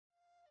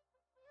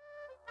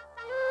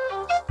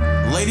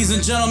Ladies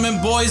and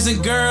gentlemen, boys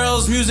and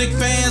girls, music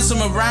fans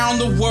from around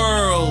the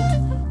world.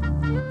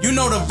 You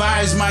know the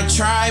vibes, my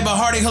tribe. A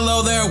hearty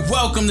hello there and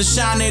welcome to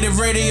Chi Native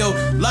Radio,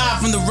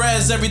 live from the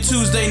Res every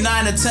Tuesday,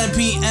 9 to 10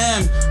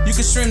 p.m. You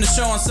can stream the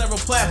show on several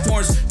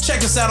platforms. Check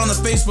us out on the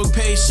Facebook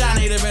page,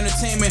 Chi Native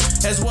Entertainment,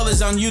 as well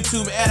as on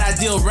YouTube at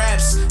I.Deal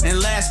Raps,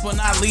 and last but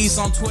not least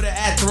on Twitter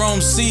at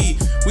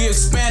ThrowEmC. We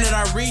expanded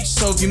our reach,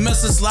 so if you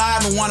miss us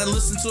live and want to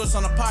listen to us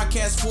on a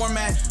podcast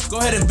format, go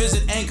ahead and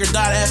visit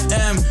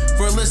anchor.fm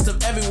for a list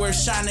of everywhere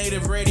Chi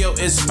Native Radio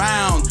is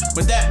found.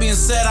 With that being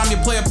said, I'm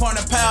your player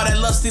partner pal, that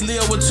lusty Leo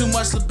with too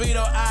much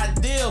libido,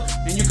 I.Deal,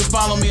 and you can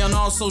follow me on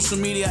all social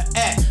media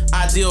at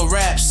I.Deal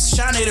Raps.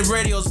 Chi Native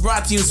Radio is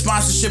brought to you in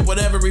sponsorship with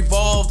Ever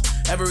Revolved.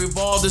 Ever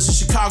Revolved is a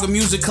Chicago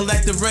music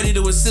collective ready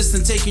to assist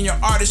in taking your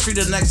artistry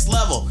to the next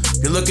level.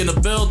 If you're looking to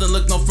build, then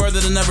look no further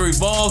than Ever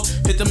Revolved.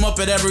 Hit them up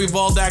at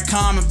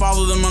everrevolved.com and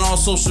follow them on all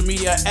social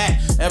media at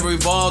Ever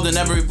Revolved and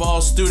Ever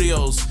Revolved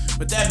Studios.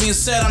 With that being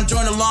said, I'm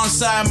joined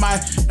alongside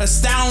my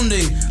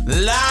astounding,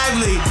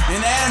 lively,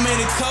 and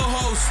animated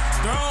co-host,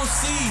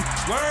 ThrowEmC,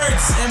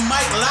 Words, and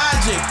Mike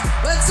Logik.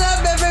 What's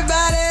up,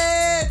 everybody?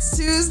 It's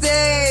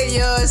Tuesday,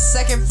 your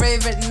second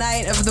favorite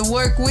night of the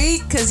work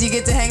week, because you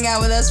get to hang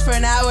out with us for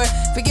an hour,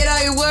 forget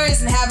all your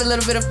worries, and have a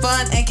little bit of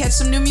fun, and catch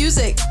some new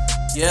music.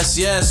 Yes,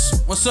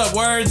 yes. What's up,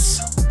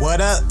 Words? What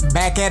up?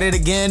 Back at it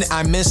again.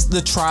 I missed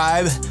the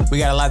tribe. We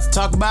got a lot to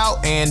talk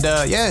about, and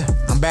yeah,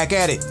 I'm back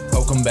at it.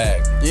 Welcome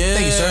back. Yeah.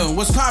 Thank you, sir.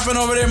 What's popping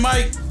over there,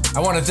 Mike? I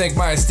want to thank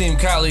my esteemed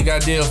colleague,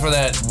 I.Deal, for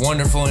that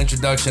wonderful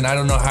introduction. I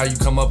don't know how you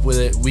come up with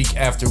it week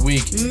after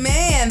week.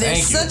 Man,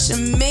 there's such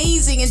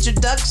amazing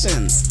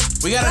introductions.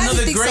 We got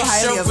another great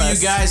show for you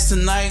guys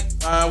tonight.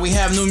 We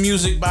have new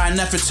music by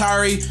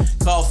Nefertari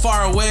called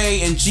Far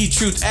Away and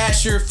G-Truth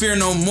Asher, Fear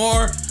No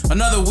More.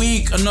 Another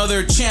week,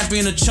 another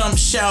champion of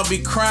chumps shall be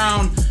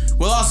crowned.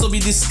 We'll also be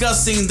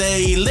discussing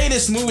the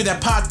latest movie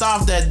that popped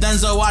off, that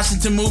Denzel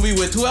Washington movie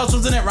with, who else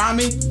was in it,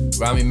 Rami?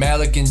 Rami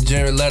Malek and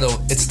Jared Leto.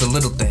 It's the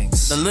little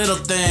things. The little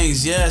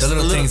things, yes. The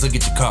little things will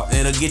get you caught.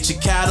 It'll get you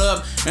caught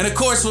up. And of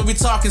course, we'll be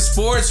talking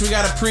sports. We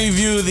got to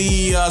preview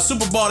the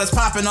Super Bowl that's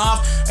popping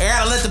off. I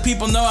got to let the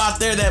people know out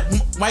there that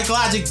Mike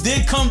Logik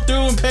did come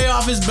through and pay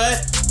off his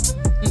bet.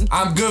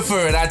 I'm good for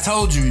it. I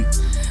told you.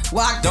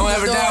 Walked Don't in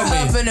ever the door, doubt me.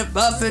 huffing and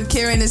buffing,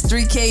 carrying his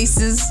 3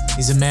 cases.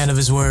 He's a man of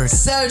his word.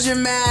 So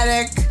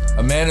dramatic.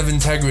 A man of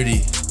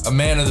integrity. A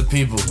man of the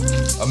people.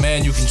 A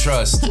man you can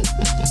trust.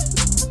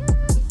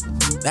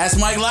 That's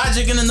Mike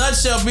Logik in a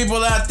nutshell,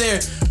 people out there.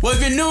 Well,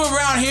 if you're new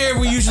around here,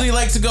 we usually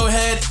like to go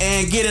ahead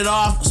and get it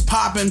off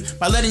popping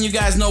by letting you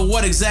guys know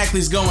what exactly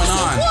is going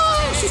on.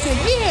 What? She said,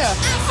 yeah.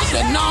 I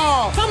said,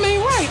 no, that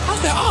ain't right. I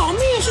said, oh,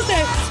 man. She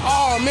said,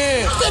 oh,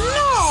 man. I said,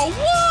 no,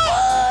 what?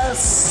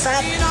 What's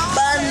happening?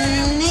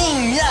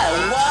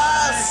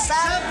 What's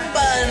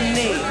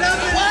happening?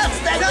 What's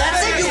that?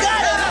 That's it, you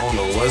got it. I don't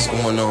know what's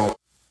going on.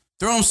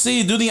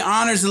 ThrowEmC, do the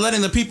honors of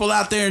letting the people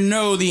out there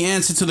know the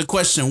answer to the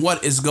question,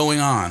 what is going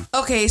on?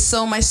 Okay,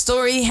 so my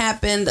story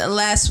happened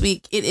last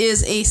week. It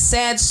is a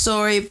sad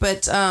story,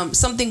 but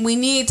something we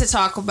need to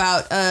talk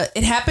about.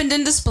 It happened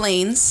in Des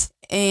Plaines,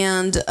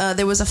 and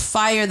there was a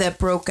fire that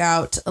broke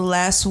out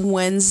last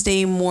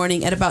Wednesday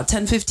morning at about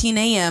 10:15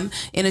 a.m.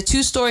 in a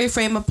 2-story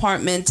frame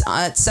apartment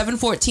at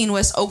 714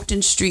 West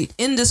Oakton Street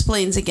in Des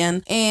Plaines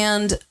again.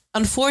 And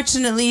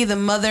unfortunately, the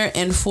mother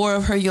and 4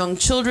 of her young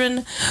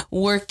children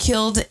were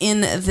killed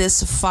in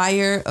this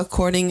fire,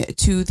 according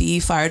to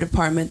the fire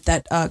department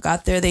that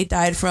got there. They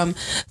died from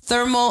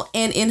thermal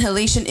and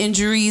inhalation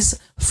injuries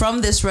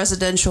from this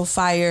residential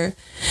fire.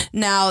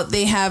 Now,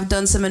 they have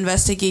done some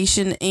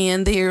investigation,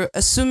 and they're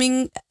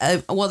assuming,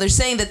 they're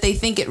saying that they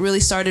think it really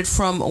started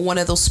from one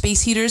of those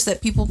space heaters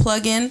that people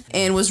plug in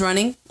and was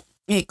running.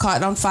 It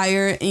caught on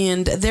fire,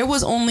 and there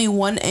was only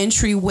one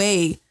entry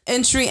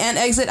and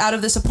exit out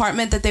of this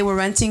apartment that they were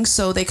renting,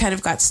 so they kind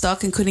of got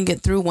stuck and couldn't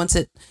get through once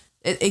it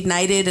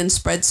ignited and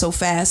spread so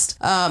fast.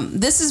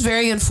 This is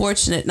very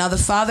unfortunate. Now, the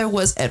father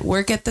was at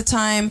work at the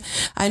time.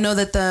 I know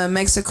that the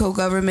Mexico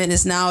government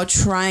is now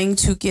trying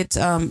to get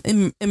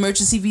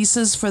emergency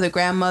visas for the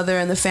grandmother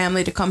and the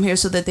family to come here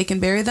so that they can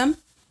bury them.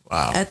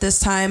 Wow. At this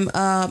time.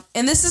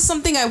 And this is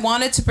something I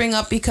wanted to bring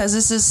up because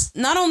this is,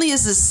 not only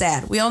is this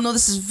sad, we all know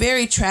this is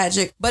very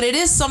tragic, but it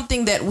is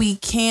something that we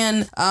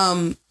can,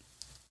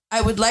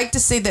 I would like to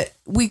say that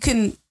we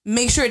can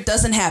make sure it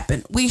doesn't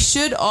happen. We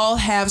should all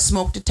have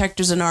smoke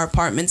detectors in our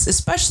apartments,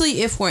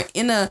 especially if we're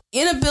in a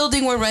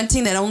building we're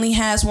renting that only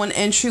has one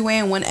entryway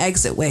and one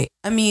exit way.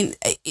 I mean,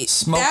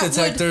 smoke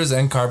detectors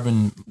and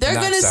carbon they're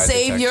going to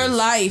save detectors. your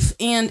life,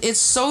 and it's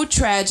so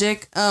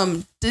tragic.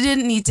 It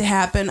didn't need to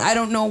happen. I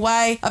don't know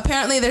why.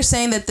 Apparently, they're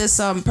saying that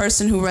this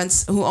person who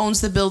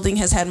owns the building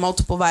has had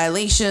multiple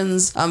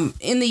violations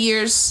in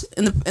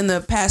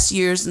the past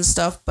years and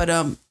stuff. But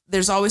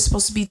there's always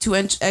supposed to be two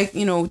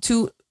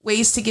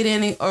ways to get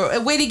in, or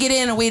a way to get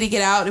in, a way to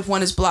get out if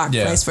one is blocked,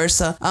 vice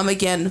versa.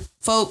 Again,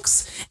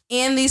 folks,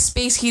 and these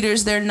space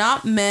heaters, they're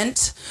not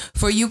meant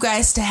for you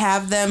guys to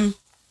have them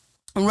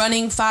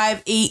running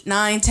 5, 8,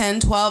 9, 10,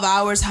 12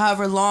 hours,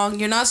 however long.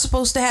 You're not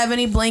supposed to have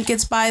any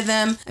blankets by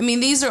them. I mean,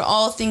 these are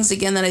all things,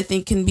 again, that I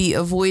think can be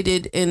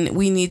avoided, and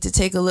we need to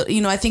take a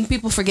little, I think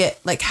people forget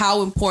like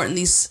how important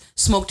these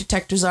smoke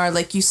detectors are.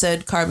 Like you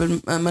said,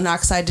 carbon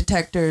monoxide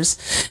detectors.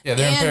 Yeah,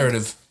 they're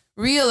imperative.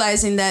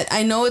 Realizing that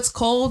I know it's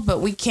cold, but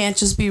we can't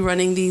just be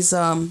running these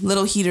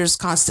little heaters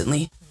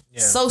constantly. Yeah.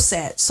 So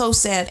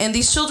sad. And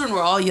these children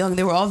were all young.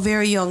 They were all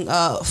very young.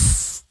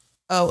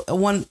 The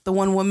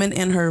one woman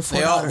and her 4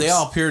 daughters. They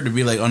all appeared to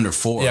be like under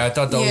 4. Yeah, I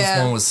thought the oldest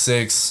one was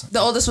 6. The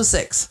oldest was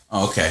 6.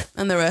 Oh, okay.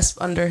 And the rest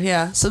under,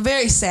 yeah. So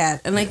very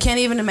sad. And I can't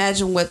even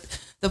imagine what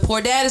the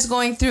poor dad is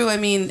going through. I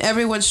mean,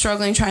 everyone's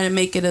struggling trying to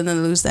make it and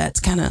then lose that. It's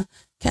kind of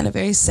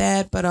very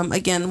sad. But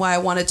again, why I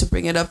wanted to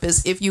bring it up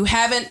is if you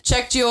haven't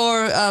checked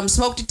your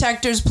smoke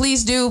detectors,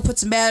 please do put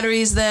some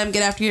batteries in them.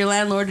 Get after your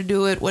landlord to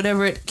do it,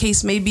 whatever it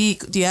case may be.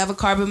 Do you have a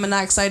carbon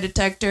monoxide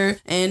detector?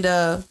 And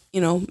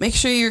make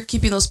sure you're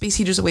keeping those space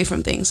heaters away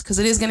from things because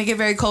it is going to get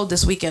very cold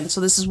this weekend.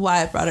 So this is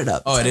why I brought it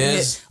up. Oh, it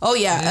is? Oh,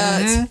 yeah.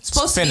 It's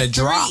supposed to be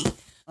drop.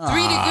 3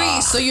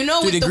 degrees. So with 2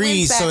 the wind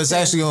degrees, factor, so it's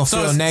actually going to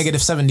feel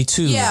negative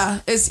 72. Yeah,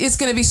 it's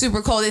going to be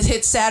super cold. It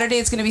hits Saturday.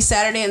 It's going to be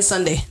Saturday and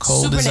Sunday.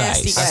 Cold super as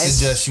nasty, ice. guys. I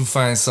suggest you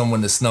find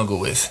someone to snuggle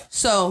with.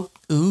 So,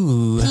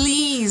 Ooh.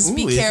 please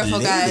be careful,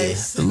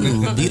 guys.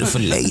 Ooh,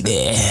 beautiful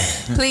lady.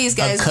 Please,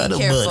 guys, be cuddle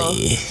careful.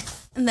 buddy.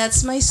 And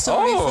that's my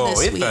story for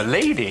this week. a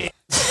lady.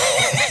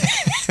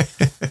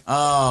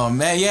 Oh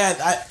man,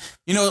 yeah.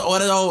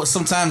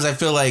 Sometimes I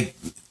feel like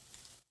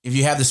if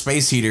you have the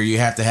space heater, you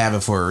have to have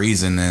it for a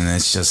reason, and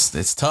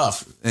it's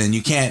tough, and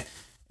you can't.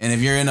 And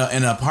if you're in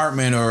an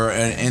apartment or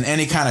in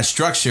any kind of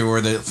structure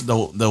where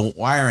the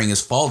wiring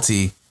is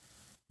faulty,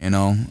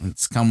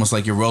 it's almost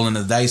like you're rolling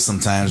the dice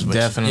sometimes. But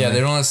Definitely. Yeah, they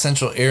don't have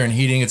central air and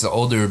heating. It's an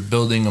older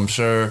building, I'm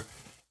sure.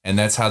 And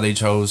that's how they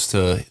chose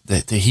to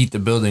heat the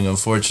building,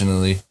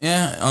 unfortunately.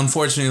 Yeah,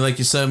 unfortunately, like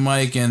you said,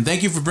 Mike. And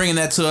thank you for bringing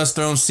that to us,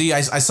 ThrowEmC.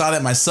 I saw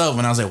that myself,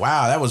 and I was like,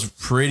 wow, that was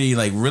pretty,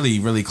 like, really,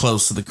 really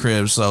close to the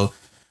crib. So,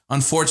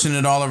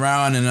 unfortunate all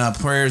around, and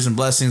prayers and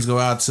blessings go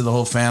out to the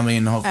whole family.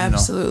 And hope,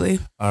 Absolutely.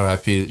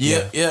 R.I.P.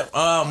 Yeah.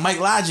 Mike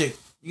Logik,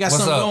 you got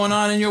something going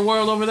on in your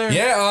world over there?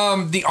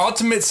 Yeah, the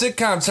Ultimate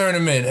Sitcom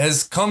Tournament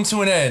has come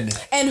to an end.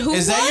 And who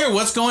Is that your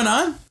What's Going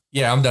On?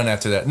 Yeah, I'm done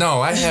after that.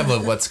 No, I have a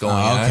what's going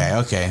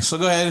on. Okay. So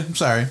go ahead. I'm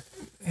sorry.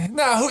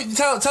 No,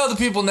 tell the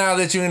people now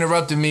that you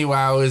interrupted me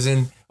while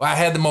I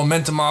had the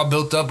momentum all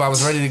built up. I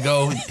was ready to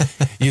go.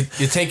 You're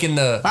taking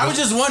the... I was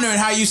just wondering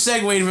how you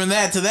segued from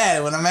that to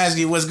that when I'm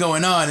asking you what's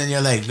going on, and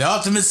you're like, the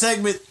ultimate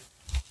segment.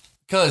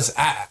 Because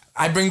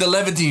I bring the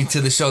levity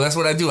to the show. That's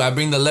what I do. I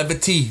bring the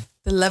levity.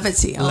 The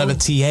levity. Oh.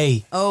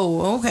 Levity.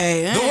 Oh,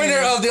 okay. The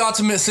winner of the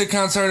Ultimate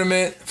Sitcom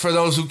Tournament, for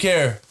those who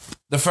care,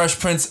 the Fresh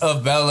Prince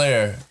of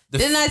Bel-Air.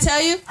 Didn't I tell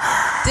you?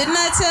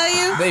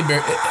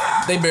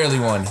 They barely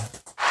won.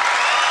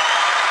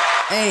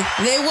 Hey,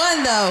 they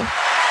won though.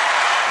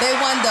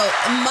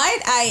 Might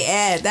I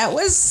add, that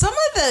was some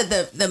of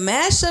the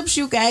mashups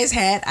you guys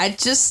had.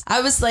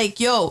 I was like,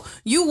 yo,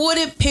 you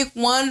wouldn't pick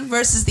one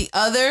versus the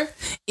other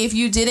if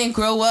you didn't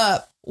grow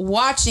up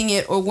watching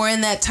it or were in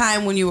that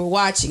time when you were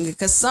watching it,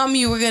 because some of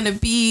you were going to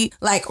be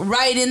like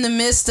right in the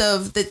midst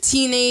of the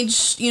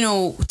teenage,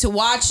 to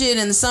watch it,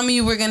 and some of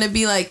you were going to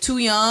be like too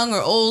young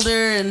or older.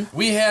 And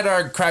we had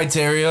our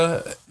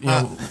criteria.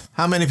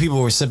 How many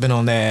people were sipping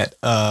on that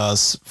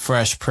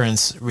Fresh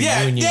Prince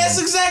reunion? Yeah, that's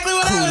exactly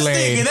what I was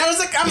thinking. That was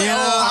like,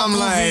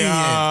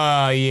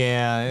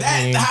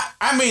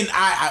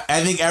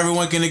 I think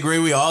everyone can agree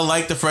we all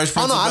like the Fresh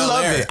Prince of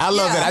Bel-Air. I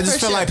love it. I just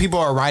feel like people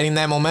are riding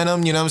that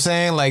momentum. You know what I'm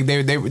saying? Like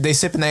they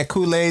sipping that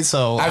Kool-Aid.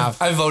 So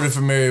I voted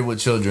for Married with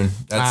Children.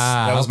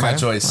 That was my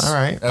choice. All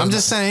right. I'm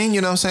just saying.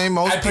 You know what I'm saying?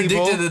 Most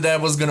people predicted that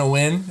was gonna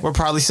win. We're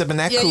probably sipping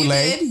that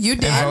Kool-Aid. You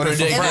did.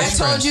 And I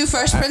told you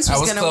Fresh Prince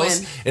was gonna win.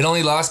 It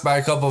only lost by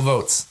a couple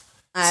votes.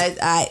 Out of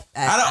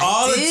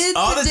all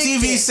the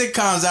TV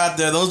sitcoms out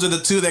there, those are the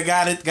two that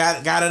got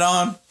it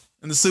on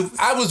in the Super.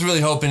 I was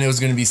really hoping it was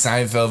going to be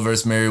Seinfeld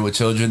versus Married with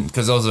Children,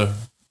 because those are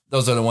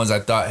the ones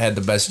I thought had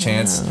the best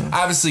chance.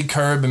 Obviously,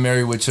 Curb and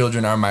Married with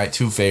Children are my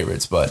two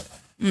favorites, but.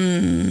 So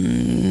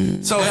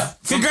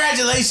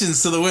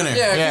congratulations to the winner.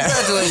 Yeah,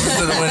 congratulations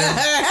to the winner.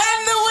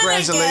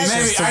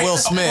 Congratulations to Will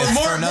Smith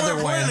for another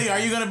win. Are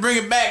you going to bring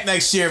it back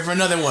next year for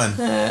another one?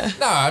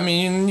 No, I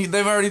mean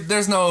they've already.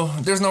 There's no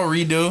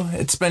redo.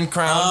 It's been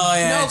crowned. Oh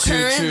yeah, no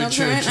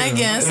current. I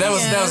guess that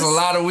was a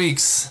lot of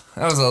weeks.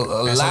 That was a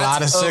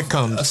lot of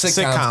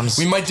sitcoms.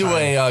 We might do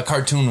a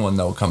cartoon one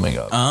though coming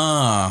up.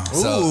 I'll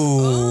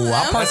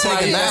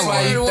partake in that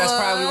one. That's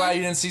probably why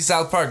you didn't see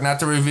South Park. Not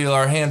to reveal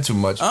our hand too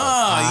much.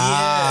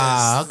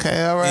 Yes.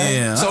 Okay, all right.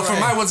 Yeah, so for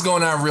my what's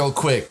going on real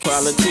quick.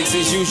 Politics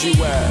as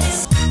usual.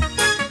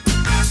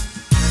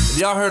 Have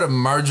y'all heard of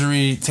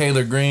Marjorie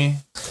Taylor Greene?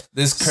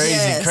 This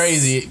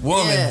crazy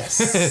woman.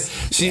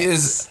 Yes. She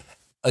is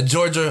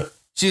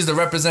she's the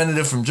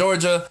representative from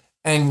Georgia,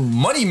 and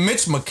Money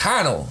Mitch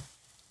McConnell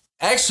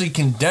actually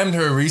condemned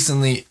her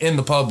recently in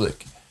the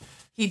public.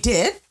 He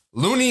did?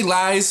 Loony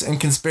lies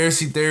and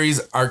conspiracy theories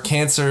are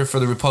cancer for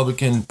the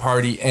Republican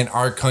Party and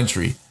our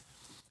country.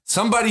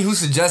 Somebody who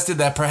suggested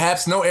that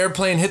perhaps no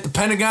airplane hit the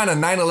Pentagon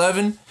on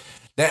 9/11,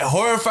 that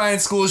horrifying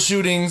school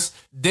shootings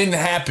didn't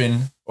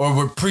happen or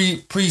were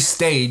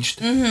pre-staged.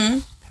 Mm-hmm.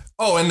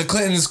 Oh, and the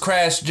Clintons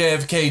crashed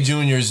JFK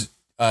Jr.'s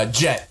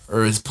jet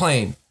or his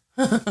plane.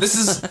 This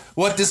is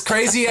what this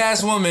crazy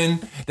ass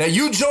woman that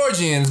you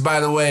Georgians, by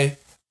the way,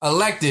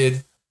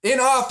 elected in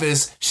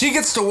office. She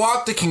gets to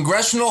walk the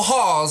congressional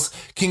halls.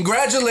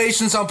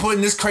 Congratulations on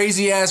putting this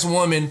crazy ass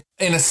woman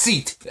in a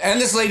seat.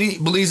 And this lady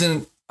believes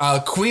in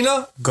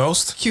quinoa.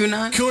 Ghost.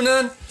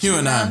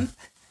 QAnon.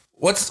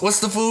 What's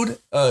the food?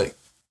 Quinoa.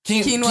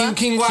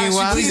 She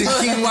believes in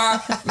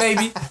quinoa,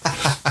 maybe.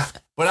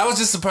 But I was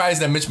just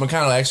surprised that Mitch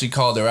McConnell actually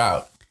called her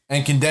out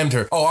and condemned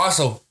her. Oh,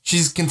 also,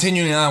 she's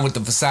continuing on with the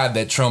facade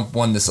that Trump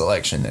won this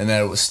election and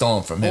that it was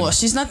stolen from him. Well,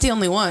 she's not the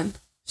only one.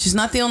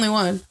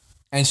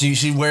 And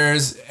she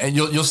wears, and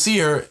you'll see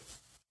her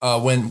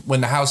when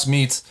the House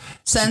meets.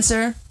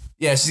 Censor.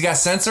 Yeah, she's got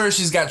censor.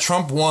 She's got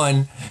Trump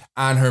won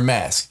on her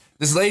mask.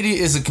 This lady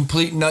is a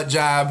complete nut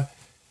job.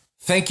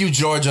 Thank you,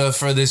 Georgia,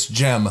 for this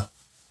gem.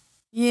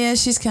 Yeah,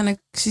 she's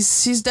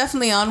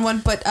definitely on one.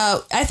 But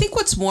I think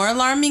what's more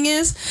alarming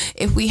is,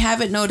 if we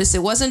haven't noticed, it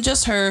wasn't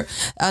just her.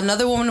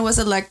 Another woman was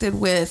elected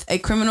with a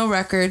criminal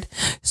record.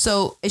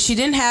 So she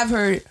didn't have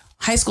her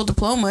high school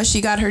diploma. She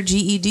got her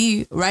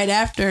GED right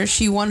after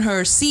she won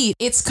her seat.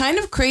 It's kind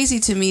of crazy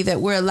to me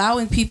that we're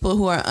allowing people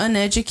who are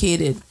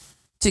uneducated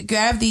to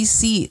grab these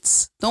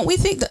seats. Don't we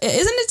think,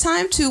 isn't it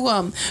time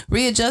to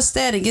readjust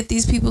that and get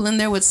these people in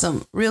there with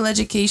some real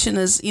education?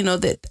 As you know,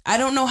 that I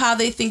don't know how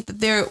they think that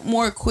they're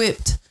more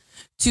equipped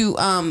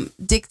to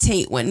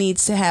dictate what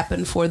needs to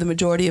happen for the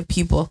majority of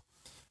people.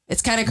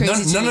 It's kind of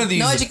crazy. None of these,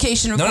 no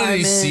education requirement. None of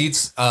these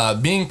seats,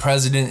 being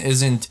president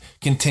isn't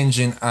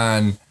contingent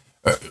on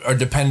or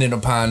dependent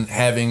upon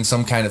having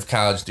some kind of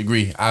college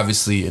degree.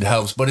 Obviously, it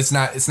helps, but it's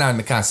not in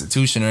the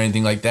Constitution or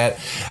anything like that.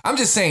 I'm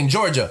just saying,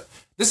 Georgia,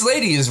 this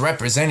lady is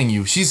representing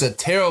you. She's a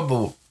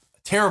terrible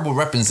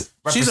representation.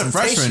 She's a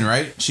freshman,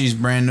 right? She's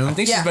brand new. I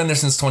think she's been there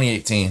since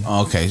 2018.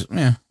 Okay,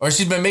 yeah. Or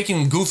she's been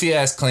making goofy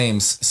ass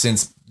claims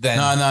since then.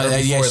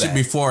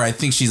 Before. I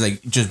think she's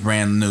like just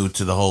brand new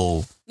to the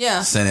whole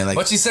Senate. Like,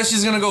 but she says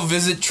she's gonna go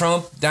visit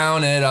Trump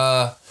down at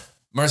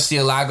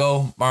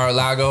Mar-a-Lago,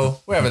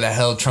 wherever the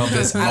hell Trump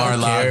is. I don't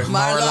care.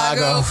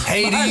 Mar-a-Lago.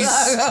 Hades.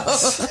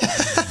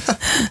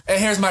 And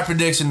here's my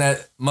prediction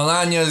that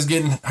Melania is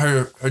getting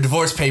her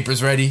divorce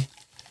papers ready.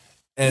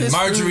 And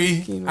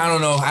Marjorie, I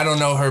don't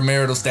know her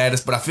marital status,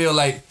 but I feel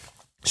like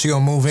she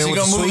gonna move in.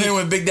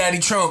 With Big Daddy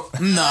Trump.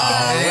 No,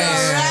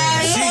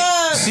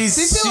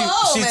 she's too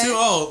old. She's too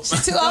old.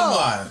 Come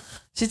on.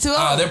 She's too old.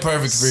 Oh, they're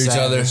perfect for each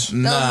other.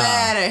 No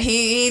matter.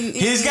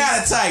 He's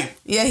got a type.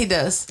 Yeah, he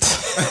does.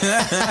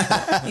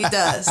 He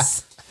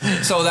does.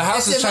 So the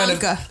House is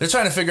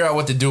trying to figure out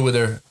what to do with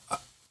her.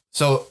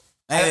 So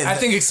I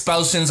think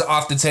expulsion's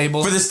off the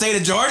table. For the state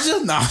of Georgia?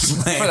 No, I'm just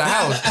playing. For the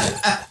House.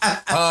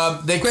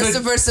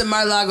 Christopher said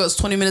Mar-a-Lago is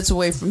 20 minutes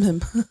away from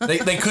him.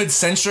 they could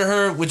censure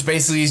her, which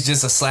basically is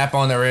just a slap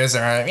on the wrist. Or,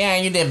 yeah,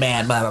 you did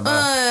bad, blah, blah,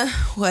 blah.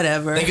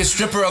 Whatever. They could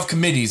strip her of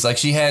committees. Like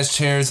she has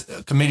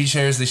committee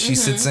chairs that she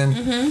sits in.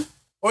 Mm-hmm.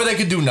 Or they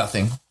could do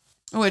nothing.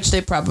 Which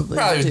they probably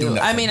do. Nothing.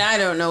 I mean, I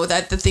don't know.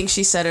 The things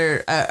she said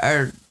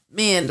are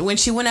man, when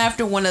she went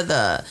after one of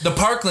the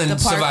Parkland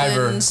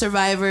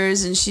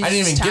survivors, and she I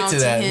didn't even get to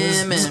that.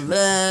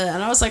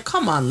 And I was like,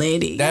 come on,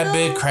 lady, that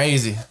bit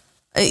crazy.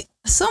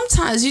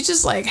 Sometimes you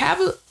just like have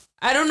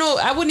I don't know,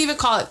 I wouldn't even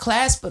call it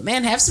class, but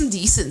man, have some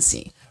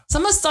decency.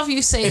 Some of the stuff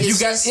you say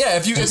is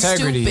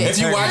integrity. Stupid. If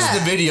you watch the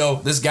video,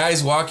 this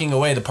guy's walking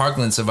away, the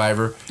Parkland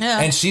survivor,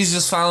 and she's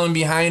just following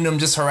behind him,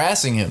 just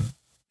harassing him.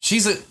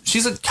 She's a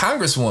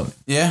congresswoman.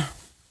 Yeah.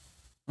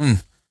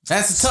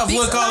 That's a tough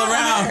look all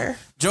around. Her.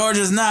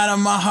 Georgia's not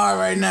on my heart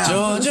right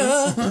now.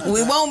 Georgia.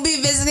 We won't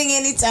be visiting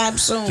anytime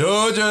soon.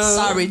 Georgia.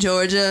 Sorry,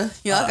 Georgia.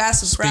 Y'all got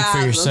some Speak problems.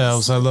 for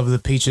yourselves. I love the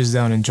peaches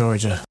down in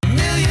Georgia.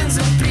 Millions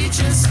of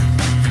peaches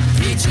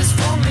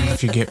for me.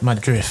 If you get my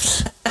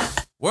drift.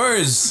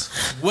 Words.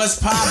 What's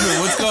poppin'?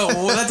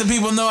 We'll let the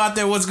people know out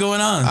there what's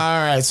going on.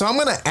 All right, so I'm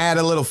going to add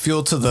a little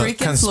fuel to the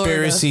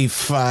conspiracy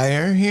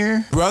fire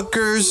here.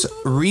 Rutgers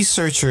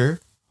researcher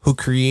who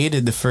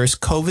created the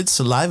first COVID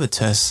saliva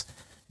test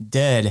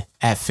dead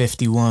at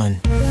 51.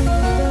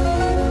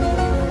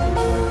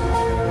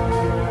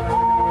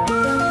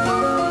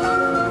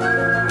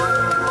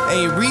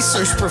 A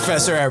research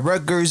professor at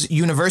Rutgers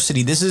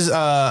University. This is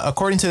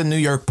according to the New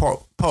York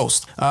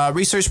Post.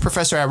 Research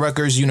professor at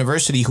Rutgers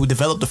University who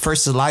developed the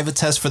first saliva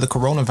test for the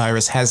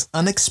coronavirus has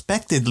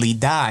unexpectedly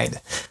died,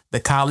 the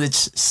college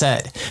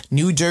said.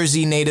 New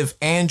Jersey native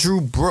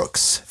Andrew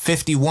Brooks,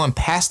 51,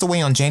 passed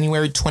away on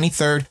January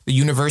 23rd, the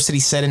university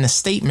said in a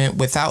statement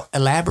without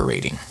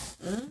elaborating.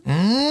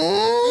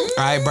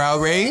 Eyebrow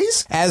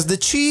raise. As the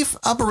chief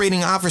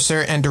operating officer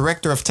and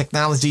director of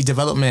technology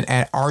development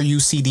at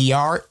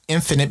RUCDR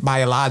Infinite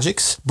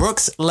Biologics,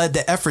 Brooks led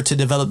the effort to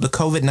develop the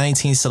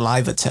COVID-19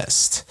 saliva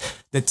test.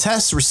 The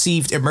test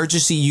received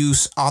emergency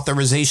use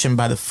authorization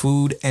by the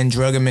Food and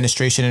Drug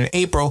Administration in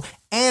April,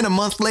 and a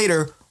month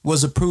later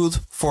was approved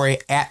for a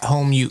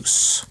at-home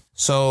use.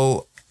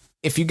 So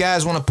if you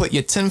guys want to put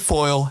your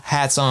tinfoil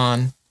hats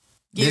on,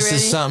 this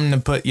is something to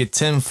put your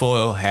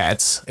tinfoil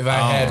hats. If I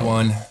had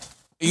one.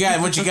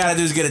 What you gotta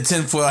do is get a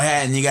tinfoil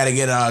hat, and you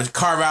gotta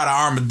carve out an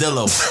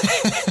armadillo.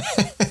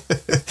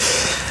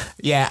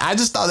 Yeah, I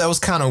just thought that was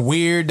kind of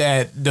weird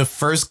that the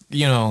first,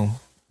 the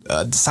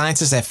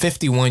scientist at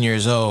 51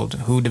 years old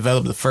who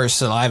developed the first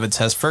saliva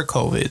test for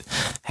COVID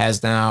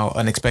has now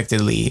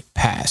unexpectedly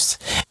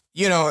passed.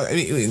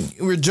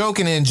 We're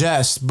joking in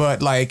jest, but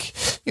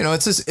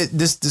it's just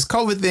this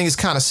COVID thing is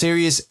kind of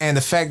serious, and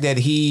the fact that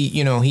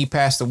he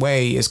passed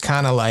away is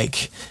kind of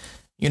like,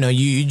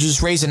 you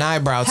just raise an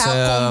eyebrow to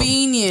how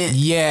convenient.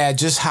 Yeah,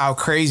 just how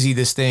crazy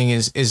this thing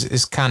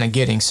is kind of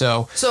getting.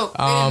 So wait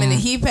a minute,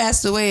 he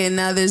passed away, and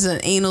now there's an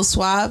anal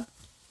swab.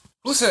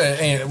 Who said?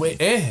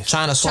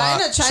 China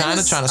swab.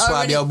 China trying to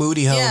swab your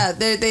booty hole. Yeah,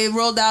 they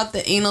rolled out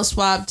the anal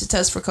swab to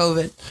test for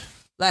COVID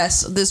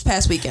this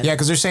past weekend. Yeah,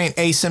 because they're saying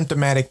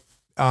asymptomatic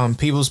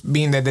people,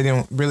 being that they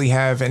don't really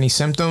have any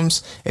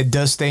symptoms, it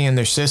does stay in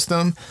their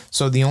system.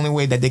 So the only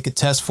way that they could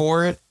test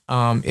for it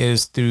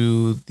is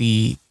through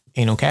the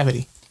anal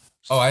cavity.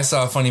 Oh, I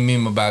saw a funny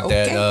meme about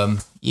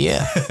that.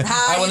 Yeah.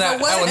 I will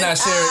not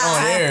share it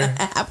on air.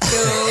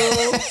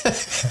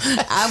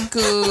 I'm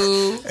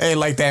cool. Hey,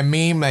 like that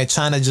meme, like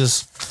China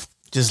just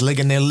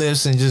licking their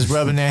lips and just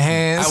rubbing their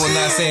hands. I will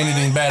not say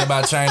anything bad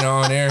about China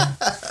on air.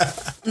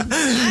 I'm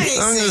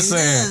just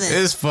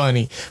saying, it's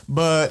funny,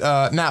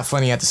 but not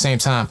funny at the same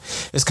time.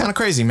 It's kind of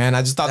crazy, man.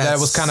 I just thought that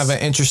was kind of an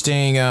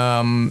interesting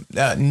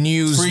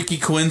news. Freaky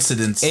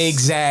coincidence.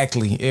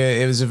 Exactly.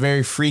 It was a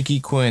very freaky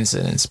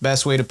coincidence.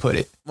 Best way to put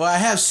it. Well, I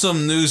have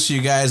some news for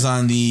you guys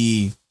on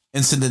the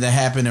incident that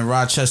happened in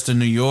Rochester,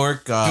 New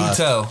York. Do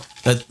tell.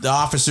 The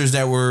officers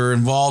that were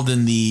involved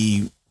in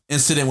the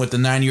incident with the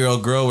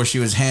 9-year-old girl where she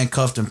was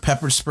handcuffed and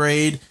pepper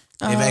sprayed.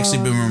 They've actually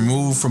been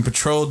removed from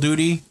patrol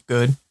duty.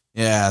 Good.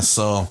 Yeah,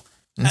 so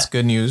that's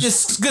good news.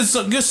 It's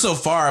good so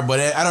far, but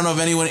I don't know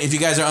if you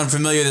guys are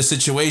unfamiliar with the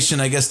situation.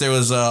 I guess there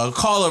was a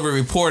call over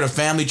report of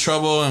family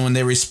trouble, and when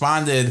they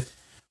responded,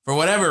 for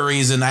whatever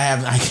reason,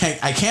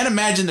 I can't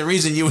imagine the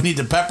reason you would need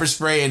to pepper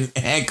spray and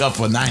handcuff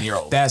a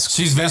 9-year-old.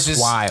 She's vicious.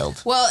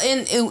 Wild. Well,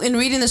 in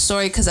reading the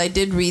story, because I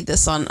did read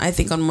this on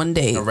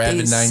Monday,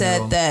 they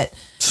said that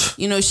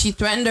she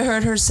threatened to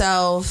hurt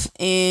herself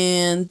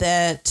and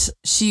that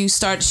she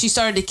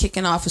started to kick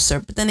an officer.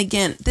 But then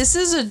again, this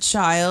is a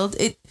child.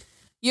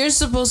 You're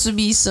supposed to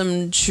be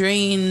some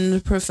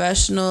trained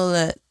professional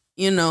at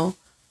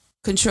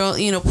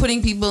control,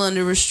 putting people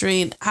under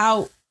restraint.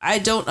 How? I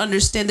don't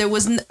understand.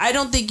 I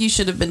don't think you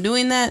should have been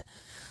doing that.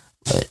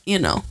 But,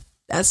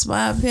 that's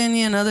my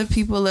opinion. Other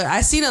people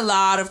I seen a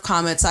lot of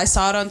comments. I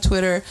saw it on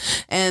Twitter,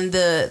 and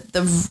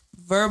the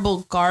verbal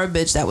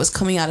garbage that was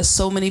coming out of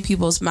so many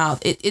people's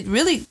mouth. It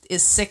really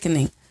is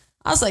sickening.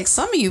 I was like,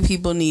 some of you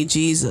people need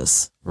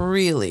Jesus.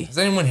 Really. Has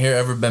anyone here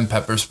ever been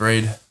pepper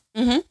sprayed?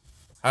 Mm-hmm.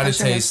 How'd it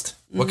taste?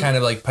 What kind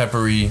of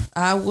peppery?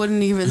 I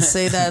wouldn't even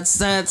say that's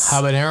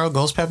habanero,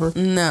 ghost pepper?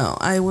 No,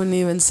 I wouldn't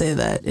even say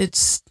that.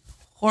 It's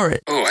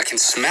horrid. Oh, I can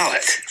smell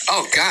it.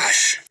 Oh,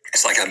 gosh.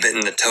 It's like I've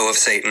bitten the toe of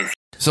Satan.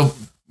 So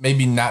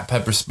maybe not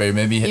pepper spray.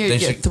 Maybe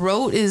your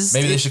throat is.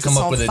 Maybe they should come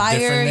up with a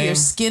different name. Your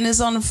skin is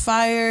on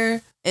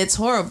fire. It's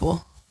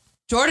horrible.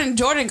 Jordan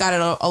got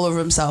it all over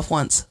himself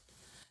once.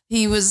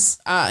 He was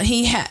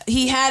he had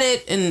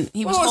it and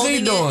he was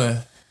holding it. What was he doing?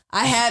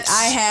 I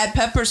had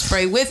pepper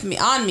spray with me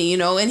on me,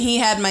 and he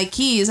had my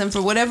keys, and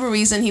for whatever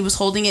reason he was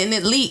holding it and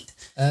it leaked.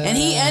 And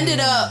he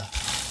ended up,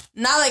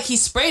 not like he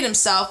sprayed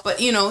himself, but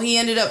he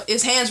ended up,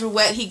 his hands were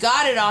wet. He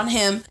got it on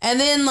him. And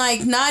then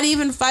not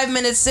even 5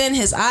 minutes in,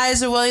 his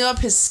eyes are welling up,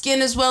 his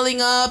skin is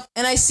welling up,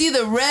 and I see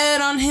the red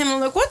on him. I'm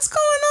like, what's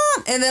going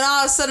on? And then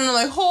all of a sudden I'm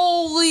like,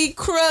 holy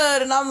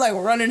crud. And I'm like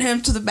running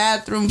him to the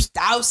bathrooms,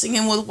 dousing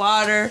him with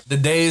water. The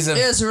days of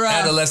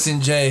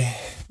adolescent Jay.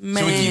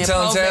 Man, should we keep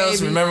telling tales?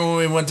 Baby. Remember when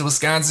we went to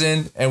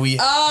Wisconsin and we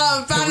found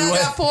out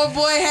that poor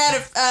boy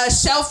had a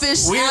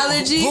shellfish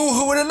allergy?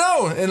 Who would have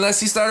known unless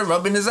he started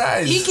rubbing his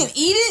eyes? He can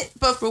eat it,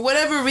 but for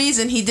whatever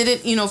reason, he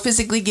didn't,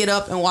 physically get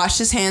up and wash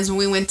his hands when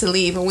we went to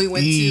leave. And we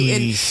went to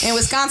in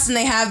Wisconsin,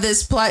 they have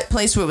this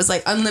place where it was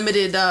like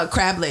unlimited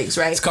crab legs,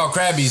 right? It's called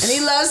Krabby's. And he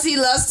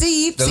loves to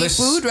eat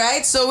seafood,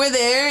 right? So we're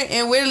there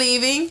and we're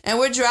leaving and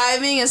we're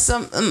driving, and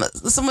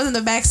someone's in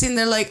the backseat and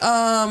they're like,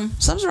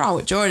 something's wrong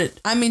with Jordan.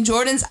 I mean,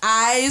 Jordan's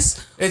eyes.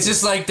 It's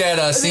just like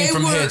that scene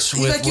from Hitch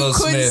with Will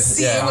Smith.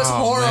 See, yeah. It was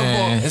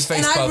horrible. His face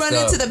and I run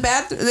up. into the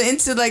bathroom,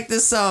 into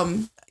this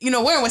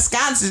we're in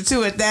Wisconsin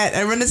too. At that,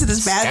 I run into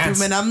this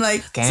bathroom and I'm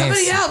like,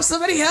 somebody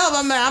help!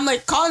 I'm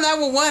like calling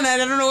 911. I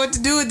don't know what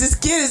to do with this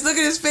kid. Look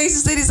at his face.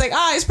 This lady's like,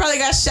 he's probably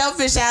got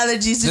shellfish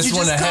allergies. Did this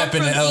one that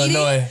happened in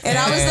Illinois. And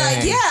I was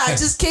like, yeah, I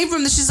just came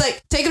from. She's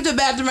like, take him to the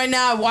bathroom right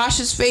now. I wash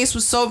his face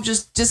with soap.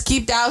 Just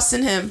keep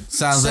dousing him.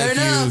 Sounds like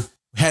you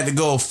had to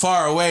go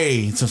far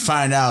away to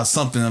find out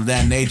something of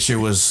that nature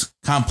was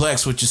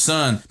complex with your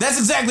son. That's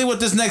exactly what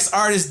this next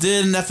artist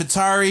did,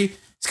 Nefertari.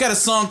 He's got a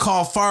song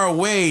called Far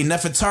Away.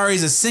 Nefertari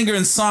is a singer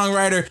and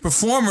songwriter,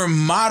 performer,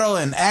 model,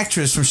 and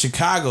actress from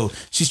Chicago.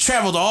 She's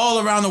traveled all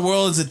around the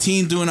world as a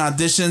teen doing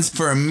auditions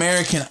for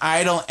American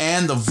Idol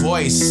and The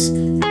Voice.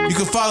 You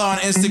can follow on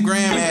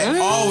Instagram at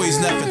Always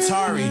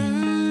Nefertari.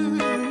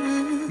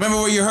 Remember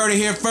where you heard it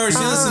here first.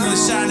 You listen to the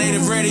Shy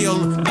Native Radio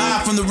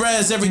live from the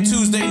Res every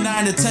Tuesday,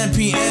 9 to 10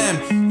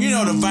 p.m. You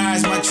know the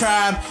vibes, my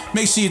tribe.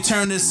 Make sure you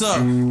turn this up.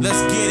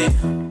 Let's get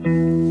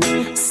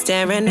it.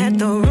 Staring at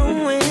the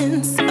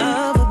ruins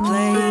of a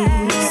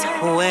place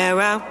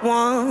where I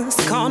once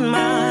called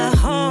my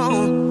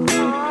home.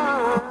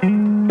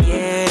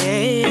 Yeah.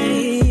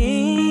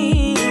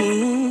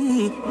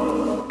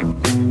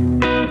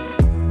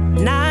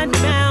 Not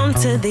bound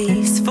to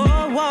these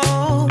four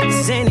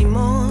walls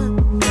anymore.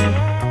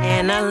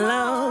 And our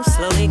love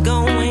slowly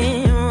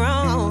going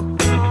wrong.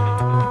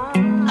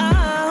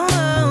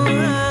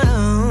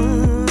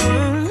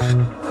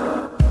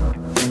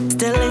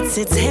 Still it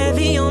sits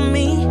heavy on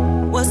me.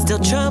 What's still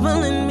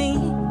troubling me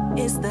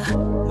is the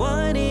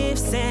what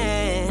ifs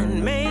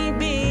and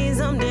maybes.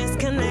 I'm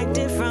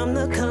disconnected from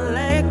the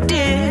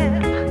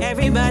collective.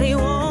 Everybody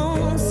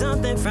wants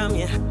something from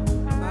you.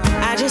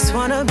 I just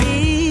wanna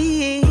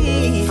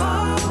be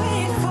far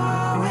away,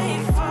 far away,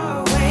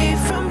 far away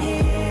from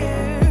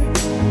here.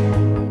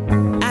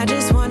 I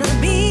just wanna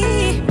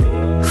be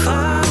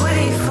far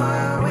away,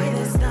 far away.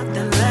 There's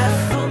nothing left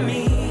for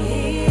me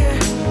here.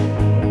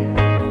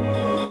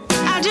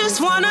 I just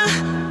wanna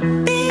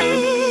be.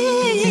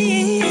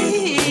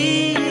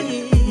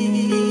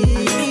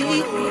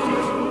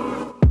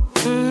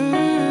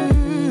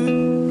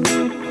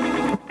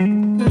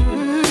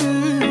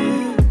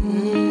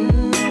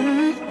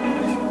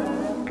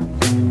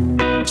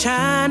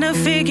 Trying to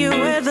figure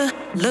whether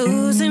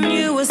losing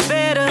you was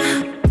better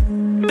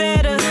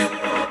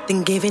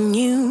than giving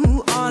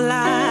you all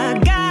I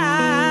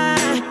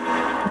got.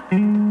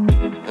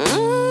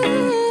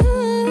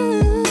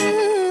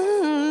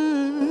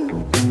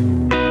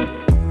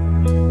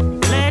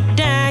 Let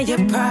down your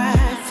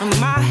pride from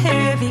my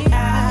heavy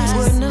eyes.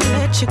 Wouldn't have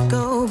let you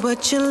go,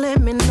 but you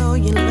let me know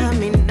you love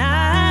me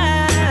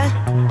now.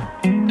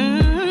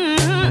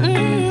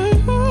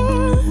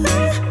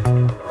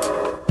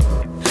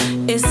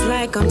 It's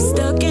like I'm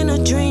stuck in a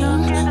dream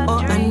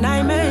or a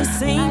nightmare, it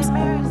seems.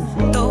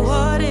 The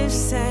what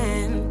ifs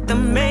and the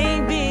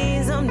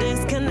maybes. I'm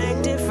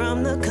disconnected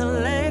from the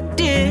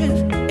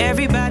collective.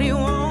 Everybody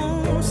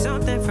wants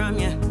something from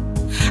you.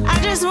 I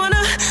just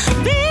wanna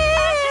be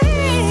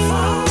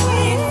far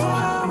away,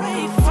 far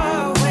away,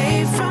 far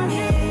away from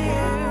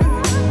here.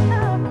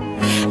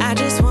 I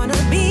just wanna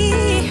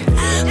be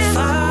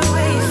far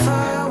away,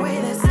 far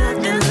away. There's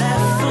nothing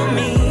left for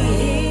me.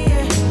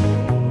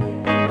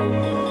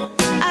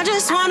 I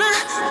just wanna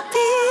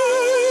be.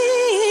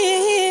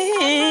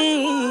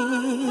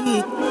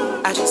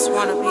 I just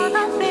wanna be.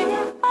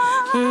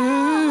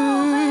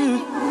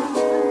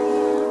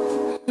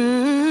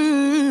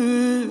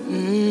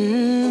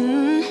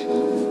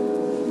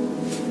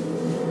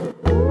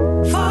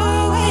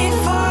 Far away,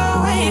 far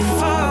away,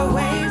 far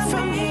away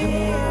from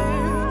here.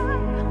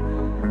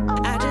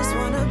 I just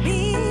wanna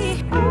be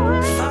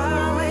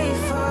far away,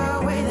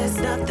 far away. There's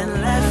nothing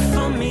left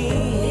for me.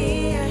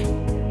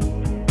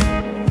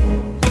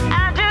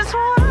 I just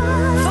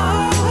wanna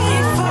far away,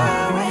 far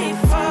away,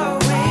 far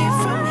away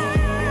from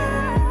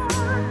here.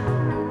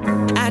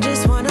 I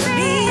just wanna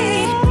be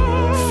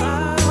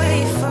far away,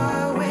 far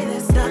away.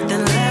 There's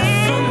nothing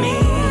left for me.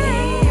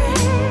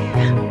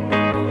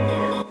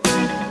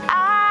 I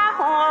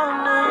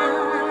wanna.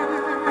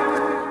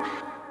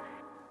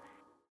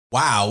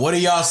 Wow, what do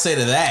y'all say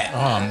to that?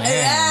 Oh man,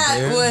 That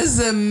dude. was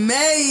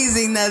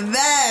amazing.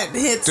 That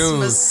hits Dude,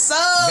 my soul.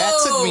 That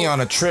took me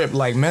on a trip,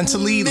 like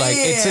mentally, like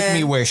it took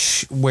me Man.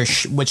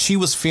 what she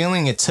was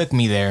feeling. It took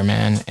me there,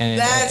 man, and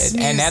That's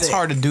and that's music.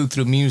 hard to do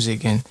through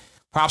music. And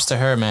props to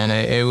her, man.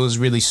 It was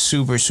really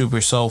super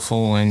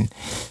soulful and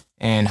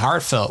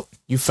heartfelt.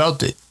 You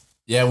felt it.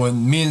 Yeah,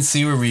 when me and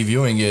C were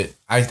reviewing it,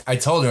 I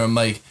told her, I'm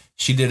like,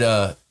 she did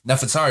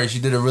Nefertari, she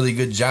did a really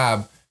good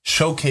job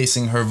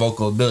showcasing her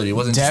vocal ability. It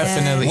wasn't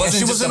Definitely. It And she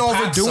just wasn't a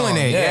pop overdoing song.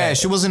 it. Yeah,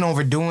 she wasn't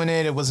overdoing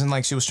it. It wasn't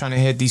like she was trying to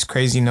hit these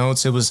crazy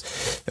notes. It was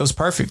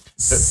perfect.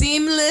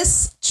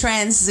 Seamless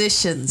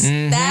transitions.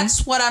 Mm-hmm.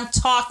 That's what I'm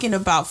talking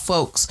about,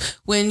 folks.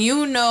 When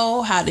you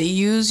know how to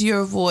use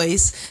your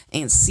voice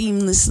and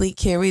seamlessly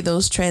carry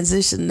those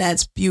transitions,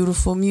 that's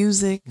beautiful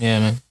music. Yeah,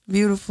 man.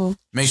 Beautiful.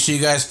 Make sure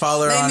you guys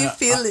follow Make her me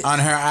feel it. on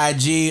her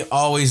IG,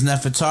 Always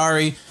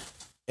Nefertari,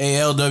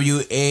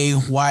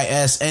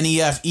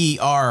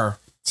 ALWAYSNEFERTARE.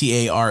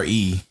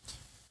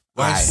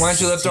 Why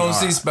don't you let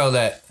ThrowEmC spell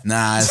that?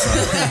 Nah, it's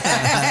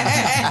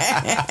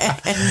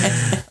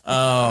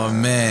oh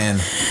man,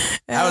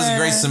 that was a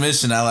great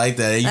submission. I like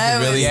that. You That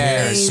can really was hear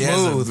amazing. she has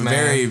Smooth, a man.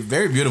 very,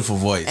 very beautiful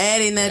voice.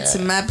 Adding that to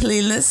my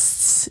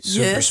playlist.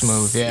 Super Yes.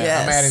 smooth. Yeah,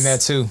 Yes. I'm adding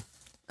that too.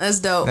 That's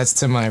dope. That's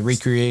to my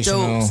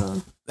recreational. dope.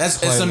 So.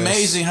 It's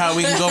amazing how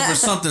we can go from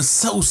something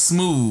so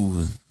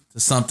smooth to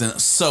something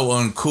so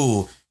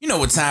uncool. You know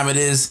what time it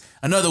is.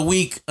 Another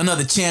week,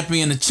 another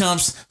champion, the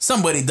chumps.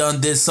 Somebody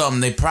did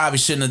something they probably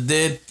shouldn't have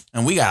did,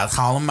 and we gotta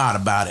call them out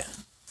about it.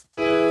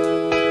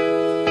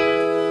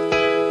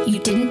 You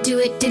didn't do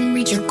it, didn't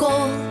reach your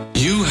goal.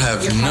 You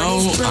have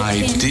no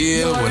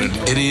idea what an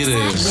idiot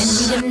is. And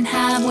you didn't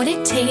have what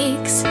it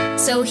takes.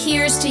 So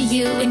here's to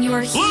you and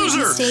your huge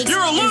mistakes.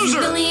 You're a loser!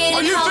 Are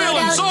you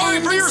feeling sorry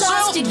for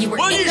yourself?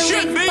 Well, you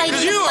should be,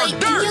 because you are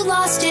dirt! You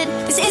lost it.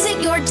 This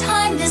isn't your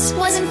time. This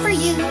wasn't for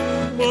you.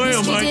 Why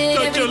am I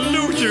such a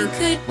loser?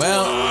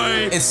 Well,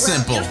 it's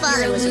simple. You're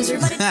a loser,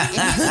 but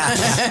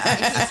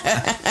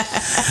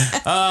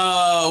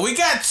we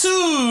got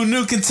 2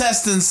 new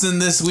contestants in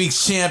this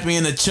week's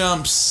Champion of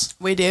Chumps.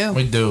 We do.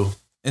 We do.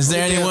 Is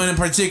there anyone in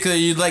particular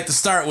you'd like to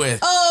start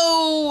with?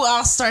 Oh,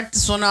 I'll start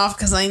this one off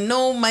because I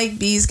know Mike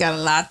B's got a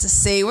lot to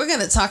say. We're going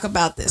to talk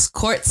about this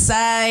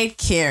Courtside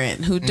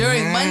Karen, who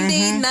during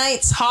Monday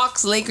night's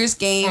Hawks-Lakers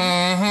game,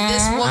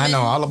 this woman, I know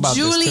all about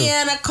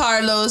Juliana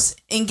Carlos,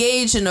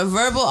 engaged in a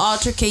verbal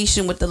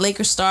altercation with the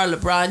Lakers star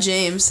LeBron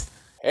James.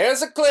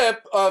 Here's a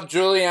clip of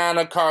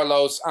Juliana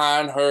Carlos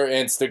on her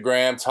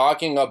Instagram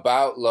talking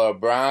about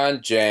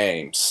LeBron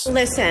James.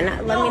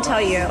 Listen, let me tell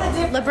you,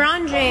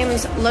 LeBron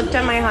James looked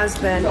at my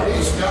husband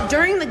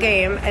during the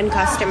game and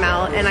cussed him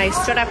out, and I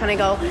stood up and I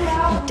go,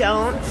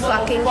 don't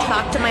fucking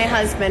talk to my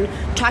husband.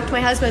 Talk to my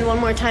husband one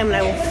more time and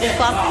I will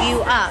fuck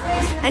you up.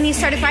 And he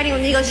started fighting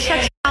with me. He goes, shut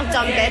your mouth,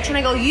 dumb bitch. And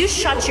I go, you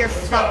shut your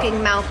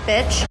fucking mouth,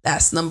 bitch.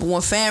 That's number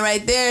 1 fan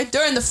right there.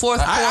 During the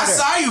fourth quarter. I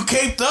saw you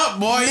caped up,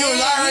 boy.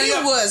 Man, he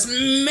was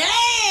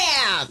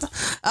mad.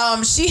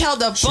 She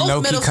held up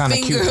both middle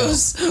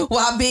fingers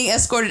while being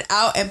escorted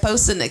out and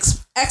posted an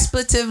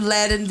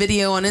expletive-laden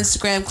video on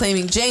Instagram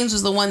claiming James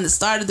was the one that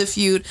started the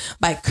feud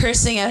by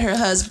cursing at her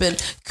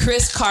husband,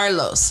 Chris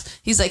Carlos.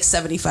 He's like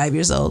 75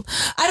 years old.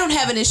 I don't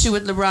have an issue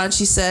with LeBron,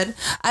 she said.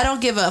 I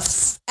don't give a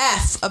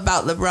F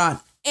about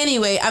LeBron.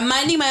 Anyway, I'm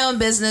minding my own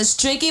business,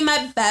 drinking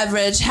my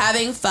beverage,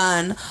 having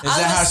fun. Is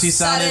that how she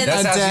sounded?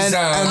 That's how she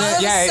sounded.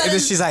 And then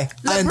she's like,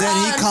 and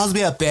then he calls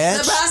me a bitch.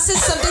 LeBron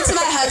says something to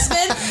my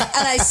husband,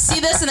 and I see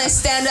this, and I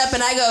stand up,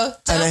 and I go,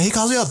 and then he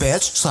calls me a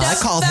bitch, so I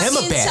call him a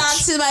bitch.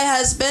 Talk to my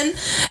husband,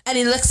 and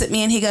he looks at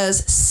me, and he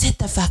goes, sit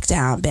the fuck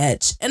down,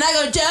 bitch. And I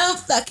go, don't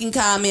fucking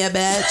call me a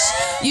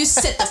bitch. You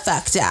sit the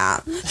fuck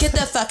down. Get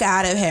the fuck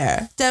out of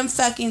here. Don't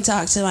fucking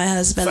talk to my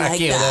husband Fuck like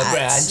you, that.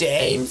 LeBron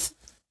James.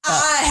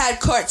 I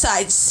had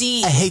courtside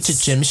seats. I hate your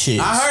gym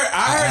shoes.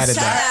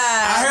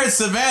 I heard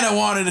Savannah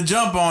wanted to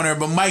jump on her,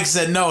 but Mike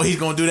said no, he's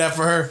going to do that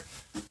for her.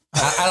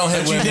 I don't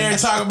hit women. You dare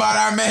talk about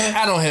our man?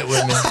 I don't hit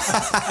women.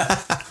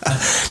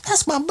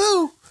 That's my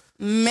boo.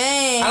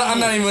 Man. I'm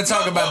not even going to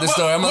talk about this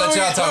story. I'm going to let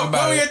y'all talk about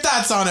it. What were your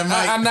thoughts on it,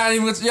 Mike? I'm not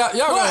even going to... Y'all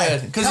go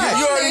ahead. Because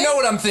you already know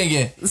what I'm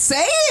thinking.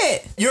 Say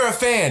it. You're a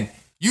fan.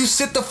 You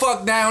sit the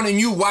fuck down and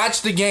you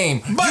watch the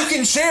game. But you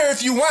can share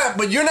if you want,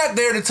 but you're not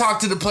there to talk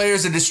to the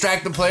players or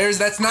distract the players.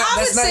 That's not your job. I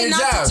would say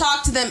not to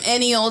talk to them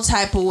any old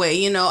type of way.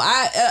 You know,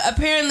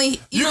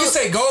 apparently you can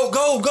say go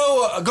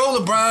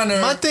LeBron. Or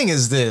my thing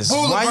is this: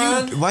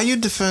 why you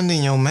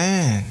defending your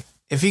man?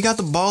 If he got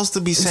the balls to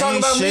be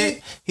saying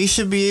shit, he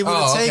should be able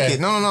to take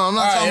it. No, I'm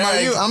not talking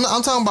about you.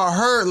 I'm talking about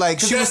her. Like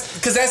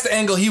because that's the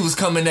angle he was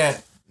coming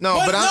at.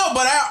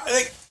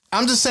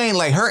 I'm just saying,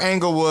 like, her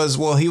angle was,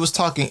 well, he was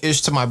talking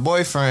ish to my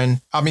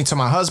to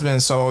my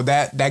husband, so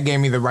that gave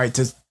me the right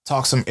to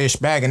talk some ish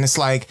back. And it's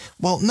like,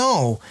 well,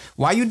 no.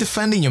 Why you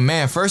defending your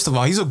man? First of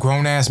all, he's a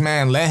grown-ass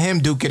man. Let him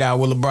duke it out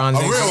with LeBron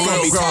James. A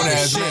real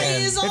grown-ass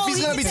man. If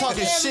he's going to be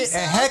talking shit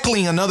and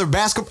heckling another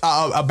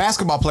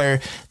basketball player,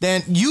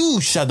 then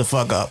you shut the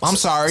fuck up. I'm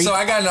sorry. So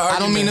I got an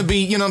argument. I don't mean to be,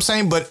 you know what I'm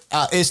saying, but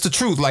it's the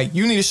truth. Like,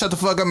 you need to shut the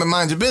fuck up and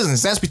mind your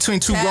business. That's between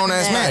two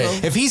grown-ass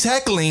men. If he's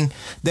heckling,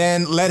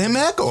 then let him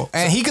heckle.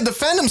 And he could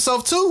defend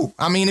himself, too.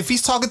 I mean, if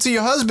he's talking to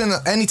your husband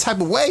any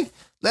type of way,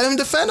 let him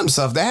defend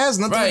himself. That has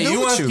nothing to do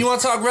with you. You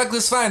want to talk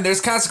reckless? Fine. There's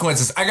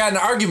consequences. I got an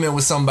argument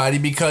with somebody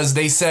because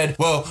they said,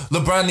 well,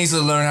 LeBron needs to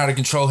learn how to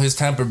control his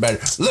temper better.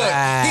 Look,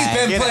 he's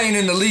been playing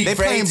in the league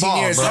for 18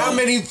 years. Bro. How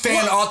many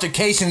fan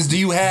altercations do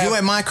you have? You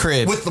at my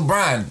crib. With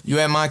LeBron. You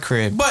at my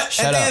crib. But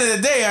at the end of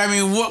the day, I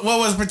mean, what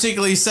was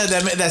particularly said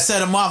that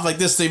set him off like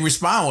this to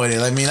respond with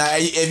it? I mean,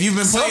 if you've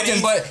been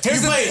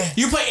playing,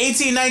 you play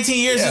 18,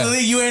 19 years in the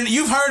league,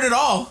 you've heard it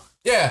all.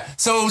 Yeah.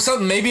 So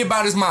something maybe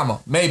about his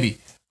mama. Maybe.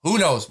 Who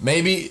knows?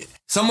 Maybe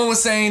someone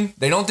was saying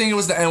they don't think it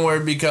was the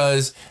N-word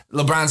because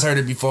LeBron's heard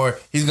it before.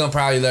 He's going to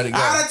probably let it go.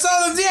 I'd have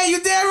told him, yeah,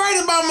 you damn right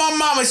about my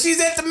mama.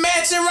 She's at the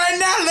mansion right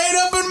now, laid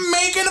up and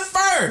making a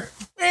fur.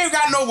 We ain't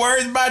got no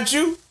worries about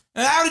you.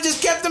 And I would have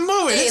just kept it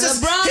moving. Hey, he's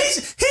just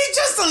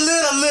a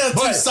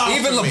little too soft.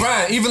 Even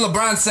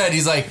LeBron said,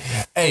 he's like,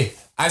 hey,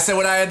 I said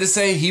what I had to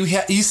say.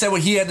 He said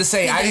what he had to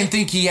say. I didn't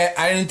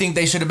think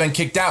they should have been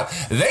kicked out.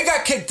 They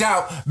got kicked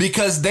out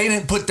because they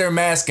didn't put their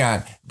mask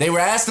on. They were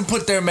asked to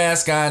put their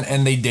mask on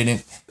and they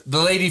didn't.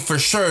 The lady for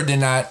sure did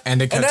not.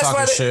 And they kept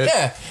talking shit.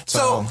 Yeah.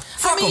 So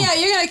for him. Yeah,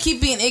 you're gonna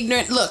keep being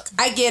ignorant. Look,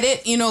 I get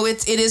it. You know,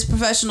 it is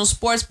professional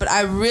sports, but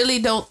I really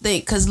don't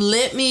think, because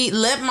let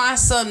my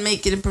son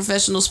make it in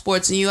professional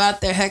sports, and you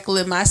out there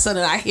heckling my son,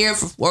 and I hear it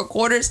for 4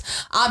 quarters,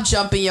 I'm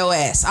jumping your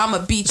ass. I'm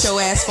gonna beat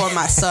your ass for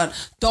my son.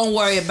 Don't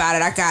worry about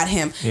it. I got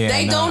him. Yeah,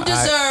 they don't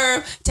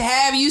deserve to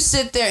have you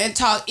sit there and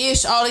talk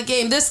ish all the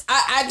game.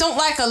 I don't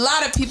like a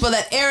lot of people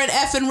that Aaron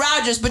effing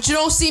Rodgers, but you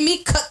don't see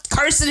me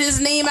cursing his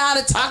name out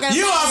and talking about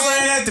you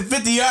offering at the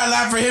 50-yard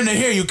line for him to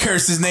hear you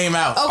curse his name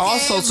out. Okay,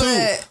 also,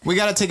 too, we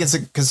got to take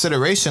into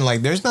consideration,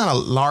 like, there's not a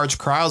large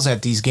crowds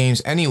at these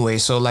games anyway.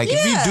 So, like,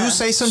 if you do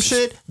say some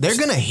shit, they're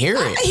going to hear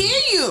it. I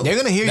hear you. They're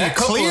going to hear you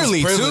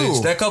clearly,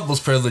 too. That couple's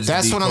privileged.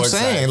 That's what I'm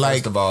saying.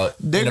 Like,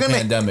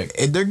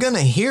 they're going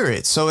to hear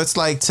it. So it's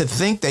like, to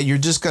think that you're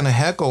just going to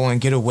heckle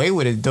and get away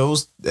with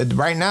it,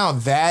 right now,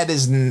 that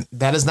is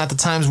not the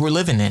times we're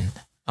living in.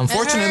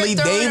 Unfortunately,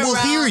 they will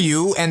hear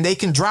you, and they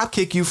can drop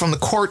kick you from the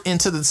court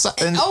into the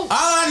all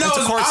I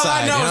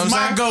know is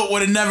my GOAT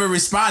would have never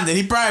responded.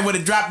 He probably would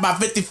have dropped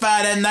about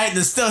 55 that night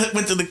and still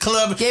went to the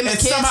club and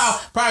somehow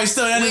probably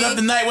still ended up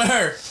the night with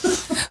her.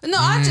 No,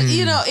 I just,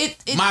 you know,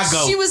 my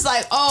GOAT. She was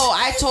like, "Oh,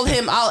 I told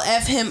him I'll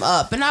F him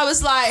up," and I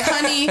was like,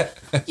 "Honey,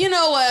 you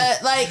know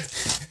what? Like,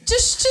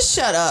 just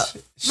shut up."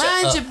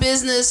 Mind your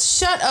business.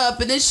 Shut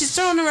up. And then she's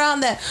throwing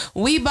around that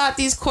we bought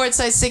these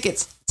courtside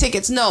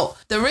tickets. No,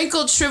 the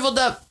wrinkled, shriveled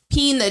up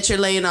peen that you're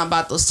laying on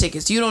bought those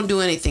tickets. You don't do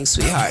anything,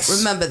 sweetheart.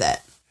 Remember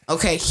that.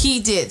 Okay,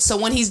 he did. So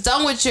when he's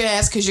done with your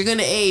ass, because you're going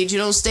to age, you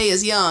don't stay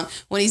as young.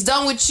 When he's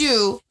done with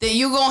you, then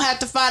you're going to have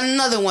to find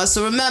another one.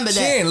 So remember that.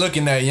 She ain't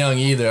looking that young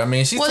either. I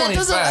mean, she's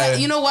 25.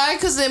 You know why?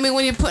 Because, I mean,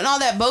 when you're putting all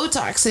that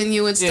Botox in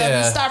you and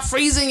stuff, you start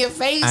freezing your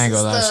face. I ain't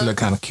going to lie, she look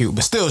kind of cute.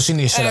 But still, she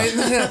needs to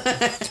shut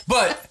up.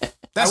 But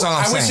that's all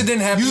I'm saying. I wish it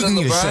didn't happen to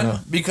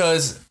LeBron,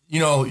 because... You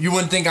know, you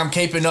wouldn't think I'm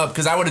caping up,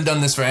 because I would have done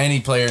this for any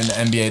player in the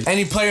NBA.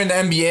 Any player in the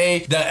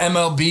NBA, the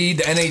MLB,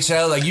 the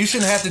NHL, like, you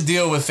shouldn't have to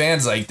deal with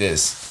fans like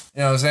this.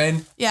 You know what I'm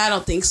saying? Yeah, I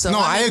don't think so. No,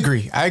 I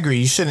agree.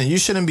 You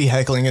shouldn't be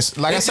heckling us.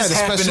 Like I said,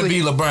 especially to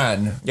be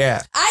LeBron.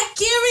 Yeah. I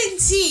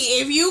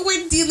guarantee if you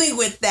were dealing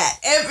with that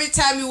every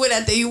time you went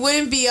out there, you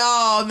wouldn't be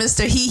all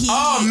Mr. Hee.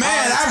 Oh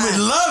man, I would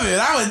love it.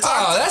 I would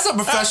talk. Oh, that's a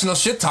professional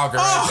shit talker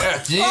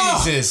right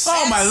there. Jesus.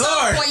 Oh my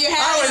Lord.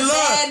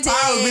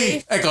 I would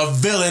be like a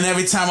villain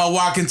every time I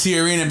walk into the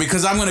arena,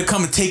 because I'm gonna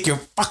come and take your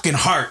fucking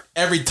heart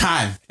every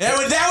time. That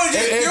would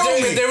just kill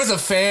me. If there was a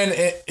fan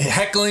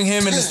heckling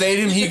him in the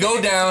stadium, he'd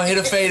go down, hit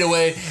a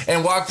fadeaway,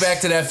 and walk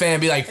back to that fan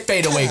and be like,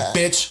 "Fade away,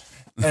 bitch,"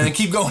 and then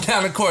keep going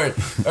down the court.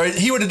 Or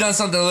he would have done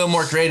something a little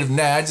more creative than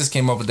that. I just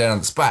came up with that on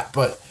the spot.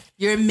 But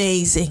you're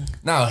amazing.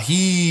 No,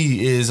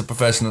 he is a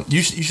professional.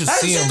 You should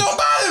see him. It don't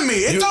bother me.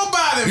 It don't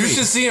bother me. You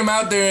should see him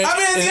out there. I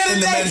mean, at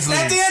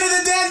the end of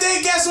the damn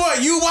day, guess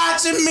what? You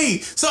watching me,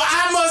 so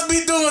I must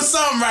be doing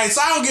something right.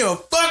 So I don't give a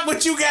fuck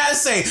what you gotta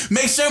say.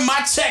 Make sure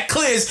my check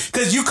clears,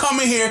 because you come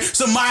in here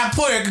so my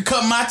employer can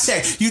cut my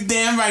check. You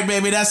damn right,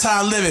 baby. That's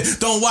how I live it.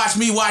 Don't watch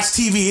me watch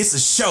TV. It's a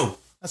show.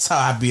 That's how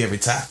I be every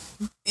time.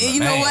 You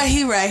know what?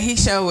 He right. He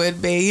sure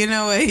would be. You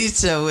know what? He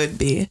sure would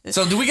be.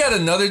 So do we got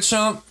another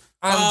chump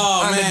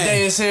on the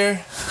dais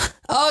here?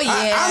 Oh,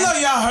 yeah. I know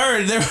y'all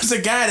heard there was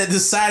a guy that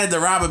decided to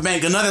rob a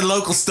bank. Another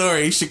local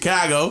story,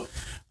 Chicago.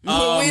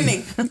 We're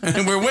winning.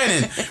 We're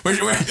winning. We're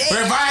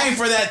vying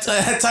for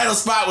that title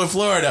spot with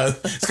Florida.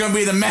 It's going to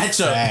be the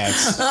matchup. Man,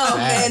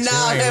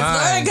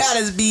 Florida got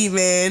us beat,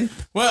 man.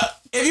 Well,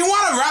 if you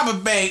want to rob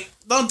a bank,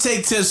 don't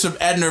take tips from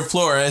Edna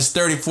Flores,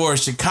 34,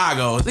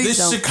 Chicago. Please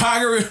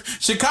this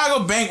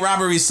Chicago bank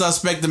robbery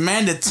suspect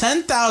demanded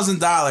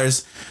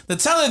 $10,000. The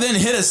teller then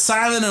hit a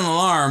silent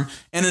alarm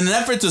in an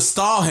effort to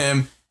stall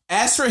him,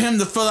 asked for him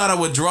to fill out a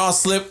withdrawal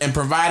slip and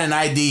provide an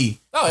ID.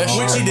 Oh,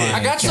 which he did.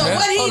 I got you, so man.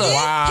 What he did, he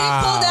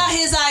pulled out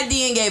his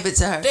ID and gave it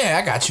to her. Yeah,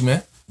 I got you,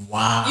 man.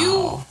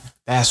 Wow.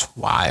 That's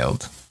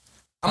wild.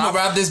 I'm going to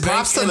rob this bank.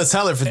 Props to the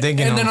teller for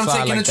thinking and then I'm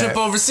taking like a trip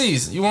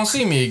overseas. You won't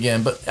see me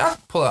again, but I'll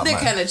pull out They're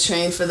kind of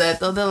trained for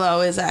that, though. They'll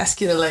always ask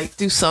you to, like,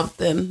 do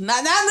something.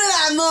 Not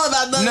that I know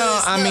about none of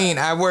this stuff. I mean,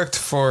 I worked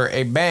for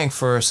a bank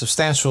for a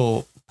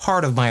substantial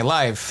part of my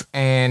life,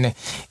 and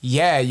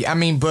yeah, I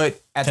mean,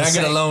 but Can I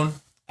get a loan?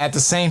 At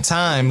the same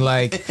time,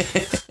 like,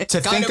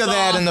 to think of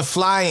that in the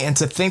fly and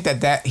to think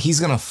that he's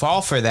gonna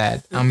fall for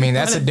that, I mean,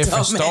 that's a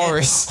different story.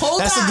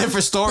 That's a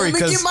different story.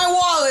 Let me get my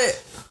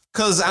wallet.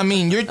 Because I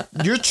mean,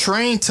 you're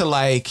trained to,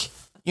 like,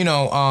 you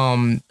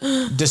know,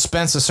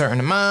 dispense a certain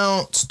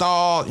amount,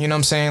 stall. You know what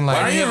I'm saying? Like,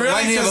 why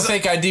do you have a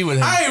fake ID with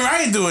him?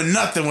 I ain't doing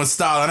nothing with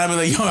stalling. I'd be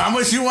like, yo, how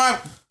much you want?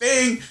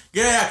 Thing,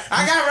 yeah,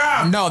 I got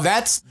robbed. No,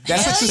 that's what you're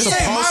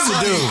supposed to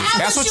do.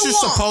 That's what you're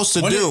supposed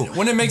to do.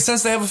 Wouldn't it make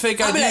sense to have a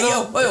fake ID? I'd be like,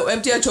 yo,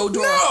 empty out your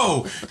drawer.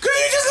 No, could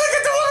you just look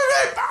at the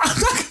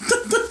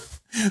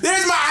woman?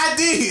 There's my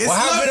ID. It's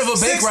how bit of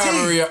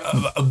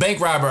a bank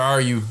robber are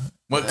you?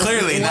 Well,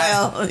 clearly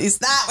not. Well, it's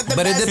not with the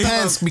But best. it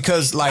depends,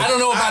 because, like, I don't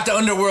know about the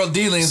underworld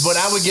dealings, but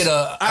I would get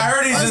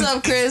What's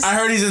up, Chris? I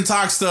heard he's in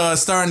talks to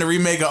starring the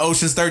remake of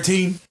Ocean's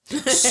 13.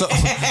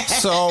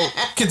 So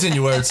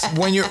continue words.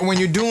 When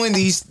you're doing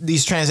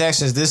these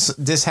transactions,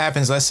 this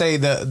happens. Let's say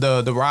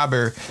the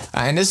robber,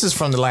 and this is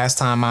from the last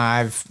time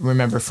I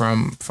remember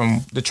from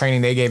the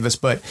training they gave us.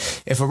 But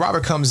if a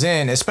robber comes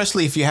in,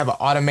 especially if you have an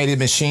automated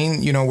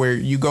machine, where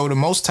you go to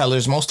most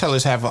tellers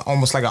have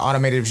almost like an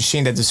automated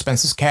machine that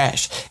dispenses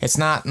cash. It's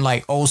not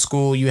like old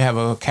school. You have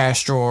a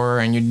cash drawer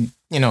and you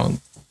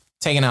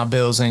taking out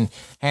bills and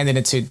handing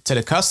it to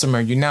the customer.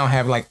 You now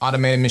have like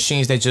automated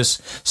machines that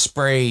just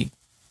spray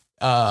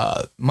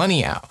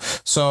money out.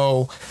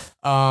 So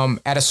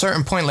at a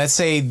certain point, let's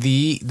say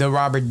the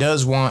robber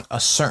does want a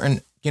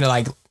certain,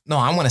 no,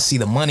 I want to see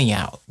the money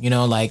out,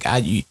 like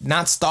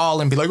not stall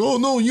and be like, oh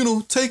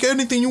no, take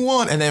anything you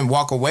want and then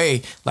walk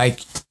away. Like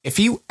if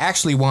he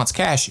actually wants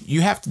cash,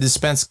 you have to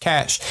dispense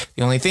cash.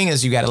 The only thing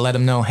is you got to let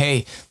him know,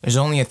 hey, there's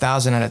only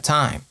 1,000 at a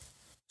time.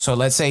 So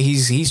let's say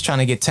he's trying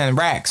to get 10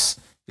 racks.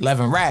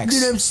 11 racks.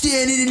 Then I'm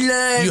standing in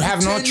line. You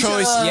have no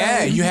choice. Times.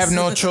 Yeah, you have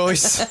no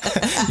choice.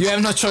 You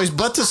have no choice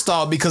but to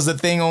stall because the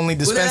thing only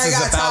dispenses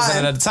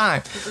 1,000 at a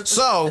time.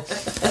 So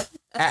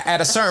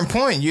at a certain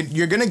point,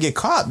 you're gonna get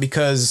caught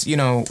because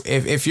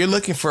if you're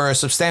looking for a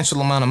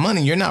substantial amount of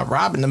money, you're not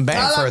robbing the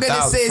bank for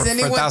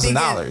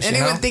 $1,000.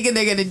 Anyone thinking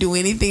they're gonna do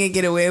anything and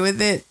get away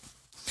with it?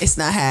 It's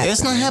not happening.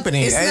 It's not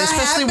happening.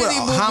 Especially with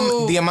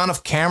the amount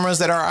of cameras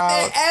that are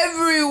out. They're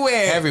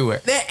everywhere.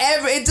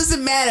 It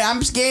doesn't matter. I'm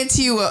just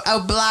guarantee you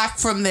a block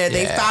from there.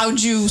 They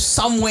found you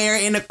somewhere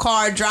in a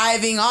car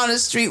driving on a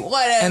street,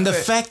 whatever. And the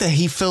fact that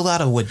he filled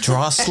out a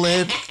withdrawal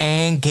slip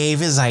and gave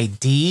his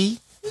ID,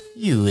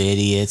 you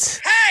idiots.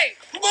 Hey,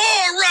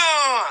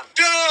 moron!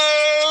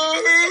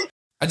 Duh!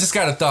 I just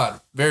got a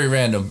thought. Very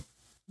random.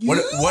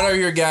 What are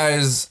your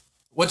guys...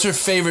 What's your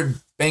favorite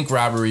bank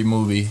robbery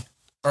movie?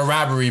 Or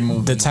robbery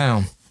movie? The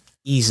Town.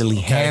 Easily.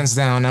 Okay. Hands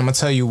down. I'm going to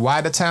tell you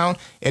why The Town.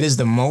 It is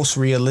the most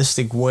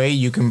realistic way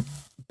you can...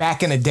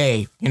 Back in the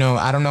day,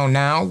 I don't know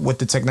now, with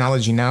the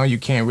technology now, you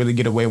can't really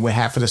get away with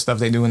half of the stuff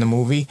they do in the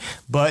movie,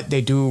 but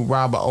they do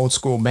rob an old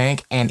school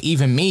bank. And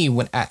even me,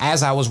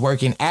 as I was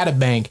working at a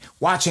bank,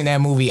 watching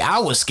that movie, I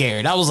was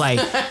scared. I was like,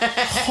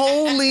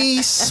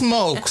 holy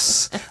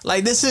smokes.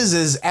 Like, this is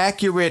as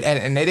accurate,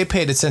 and they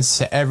paid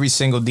attention to every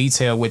single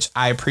detail, which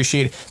I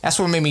appreciate. That's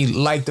what made me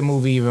like the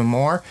movie even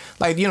more.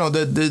 Like, the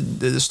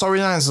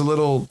storyline is a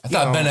little, I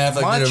thought Ben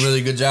Affleck did a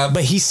really good job.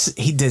 But he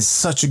did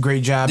such a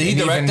great job. Did he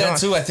direct that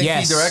too? I think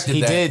he directed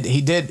that.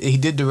 He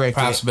did direct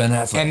Props it. Ben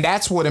Affleck. And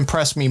that's what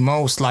impressed me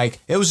most. Like,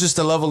 it was just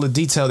the level of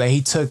detail that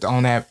he took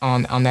on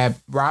that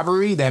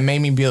robbery that made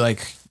me be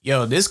like,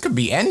 yo, this could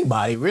be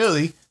anybody,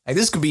 really. Like,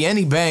 this could be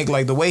any bank.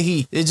 Like, the way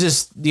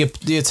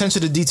the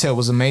attention to detail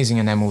was amazing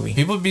in that movie.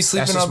 People be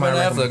sleeping on Ben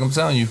Affleck, I'm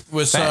telling you.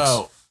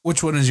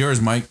 Which one is yours,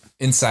 Mike?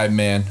 Inside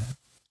Man.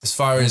 As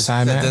far as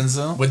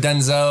Denzel? With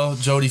Denzel,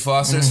 Jodie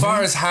Foster. As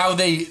far as how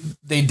they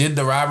did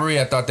the robbery,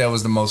 I thought that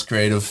was the most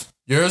creative.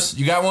 Yours?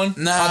 You got one?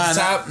 Nah, off the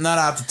top? Not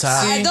off the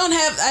top. I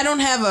don't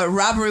have a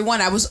robbery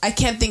one. I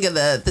can't think of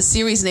the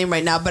series name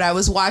right now, but I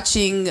was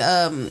watching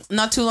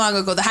not too long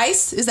ago. The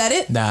Heist, is that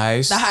it? The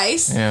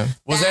Heist. Yeah.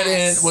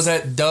 Was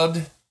that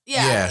dubbed?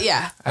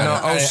 Yeah. I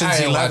know Ocean's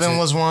 11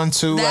 was one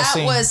too.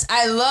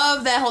 I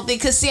love that whole thing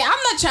because see, I'm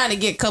not trying to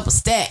get a couple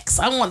stacks.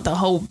 I want the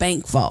whole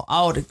bank vault,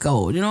 all the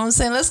gold. You know what I'm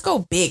saying? Let's go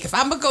big. If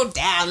I'm gonna go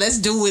down, let's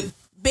do it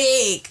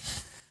big.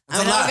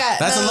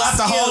 That's a lot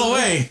to haul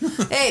away.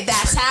 Hey,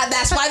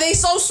 that's why they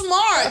so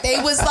smart. They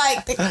was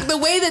like the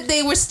way that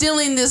they were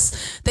stealing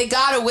this, they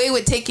got away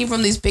with taking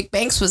from these big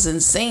banks was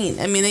insane.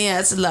 I mean,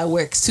 it's a lot of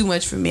work. It's too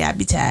much for me. I'd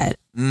be tired.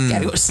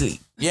 Gotta go to sleep.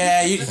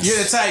 Yeah, you're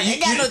the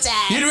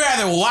type. You'd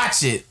rather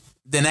watch it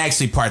than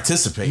actually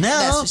participate. Now,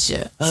 that's for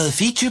sure. A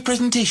feature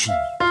presentation.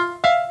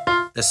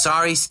 The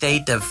sorry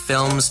state of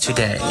films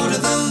today. Go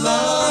to the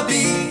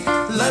lobby.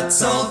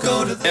 Let's all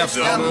go to the If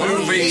the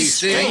movie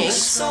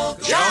stinks,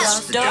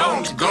 just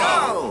don't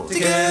go. To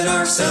get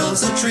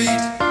ourselves a treat.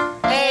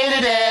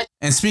 Hated it.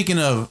 And speaking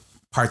of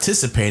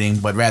participating,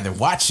 but rather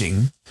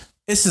watching,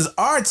 this is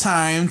our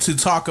time to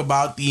talk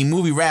about the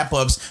movie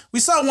wrap-ups. We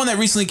saw one that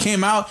recently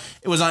came out.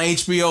 It was on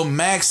HBO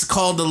Max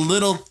called The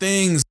Little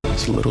Things.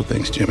 It's the little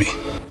things, Jimmy.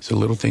 It's the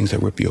little things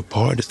that rip you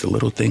apart. It's the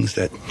little things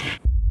that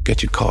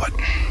get you caught.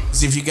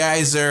 So if you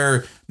guys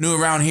are new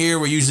around here,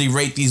 we usually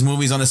rate these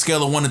movies on a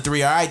scale of 1 to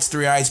 3 Aights.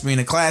 3 Aights being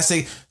a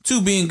classic,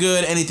 2 being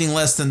good. Anything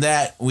less than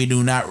that, we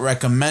do not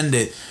recommend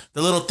it.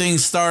 The Little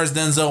Things stars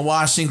Denzel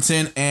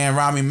Washington and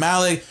Rami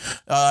Malek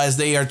as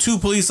they are 2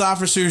 police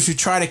officers who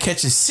try to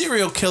catch a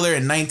serial killer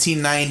in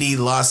 1990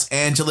 Los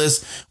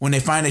Angeles when they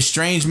find a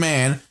strange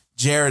man,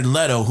 Jared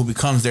Leto, who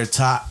becomes their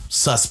top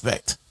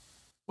suspect.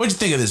 What'd you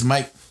think of this,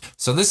 Mike?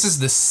 So this is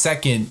the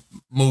second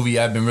movie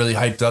I've been really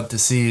hyped up to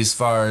see as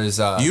far as...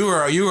 You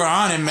were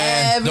on it,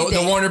 man.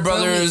 The Warner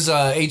Brothers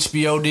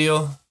HBO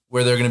deal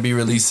where they're going to be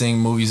releasing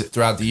movies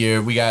throughout the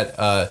year. We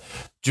got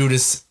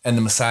Judas and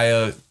the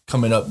Messiah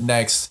coming up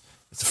next.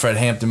 It's a Fred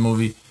Hampton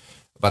movie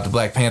about the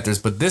Black Panthers.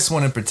 But this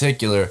one in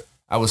particular,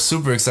 I was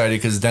super excited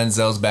because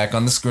Denzel's back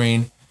on the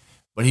screen.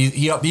 But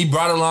he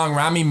brought along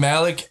Rami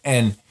Malek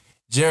and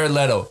Jared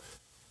Leto.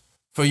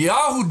 For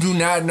y'all who do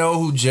not know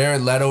who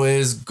Jared Leto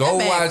is, go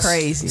watch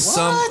crazy.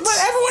 some. What? But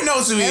everyone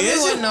knows who he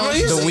is. Everyone knows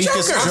He's the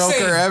weakest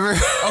Joker ever.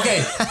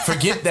 Okay,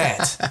 forget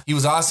that. He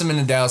was awesome in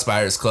the Dallas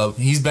Buyers Club.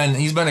 He's been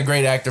a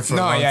great actor for a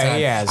long time.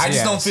 He has, I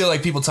just don't feel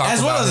like people talk about him.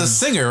 As well as a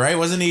singer, right?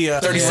 Wasn't he?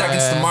 30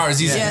 Seconds to Mars.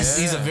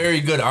 He's a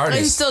very good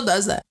artist. He still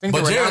does that. I think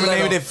they were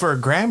nominated for a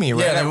Grammy,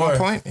 right? At one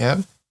point.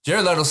 Yeah.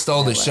 Jared Leto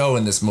stole the show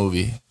in this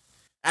movie.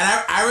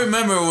 And I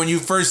remember when you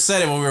first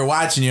said it when we were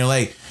watching, you're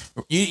like,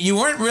 you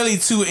weren't really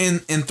too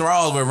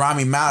enthralled with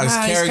Rami Malek's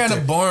character. He's kind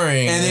of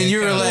boring. And then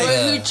you were like,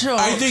 I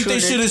think they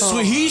should have.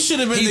 He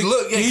should have been.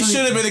 He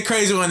should have been the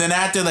crazy one. Then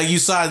after like you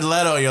saw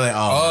Leto, you're like,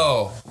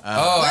 Leto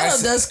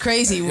does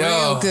crazy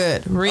real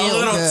good, real a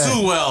little good.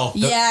 too well.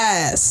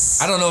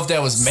 Yes. I don't know if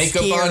that was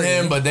makeup on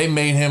him, but they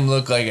made him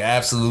look like an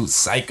absolute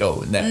psycho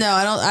in that. No,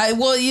 I don't.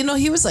 Well,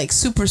 he was like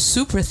super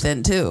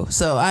thin too.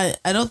 So I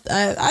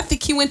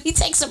think when he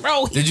takes a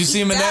role. Did you see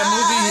him in that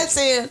movie?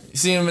 You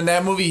see him in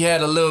that movie? He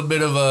had a little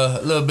bit of a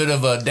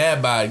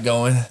dad bod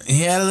going.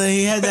 He had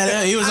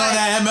that. He was on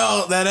that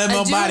ML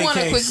body case. I do want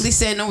to quickly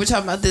say, I know we're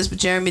talking about this, but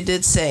Jeremy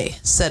did say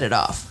set it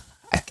off.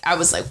 I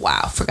was like,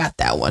 wow, forgot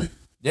that one.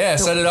 Yeah,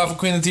 set it off with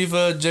Queen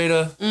Latifah,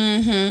 Jada,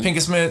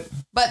 Pinkett Smith.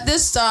 But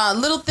this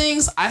Little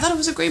Things, I thought it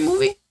was a great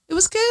movie. It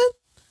was good.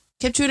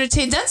 Kept you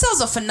entertained.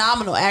 Denzel's a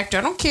phenomenal actor.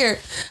 I don't care.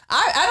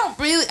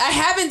 I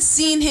haven't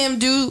seen him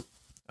do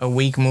a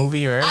weak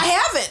movie, right? I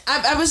haven't.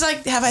 I was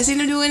like, have I seen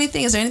him do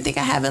anything? Is there anything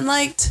I haven't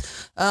liked?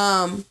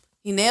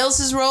 He nails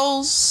his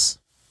roles.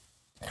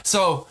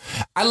 So,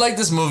 I like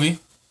this movie.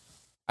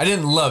 I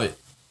didn't love it.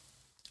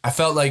 I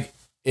felt like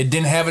it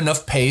didn't have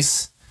enough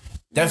pace.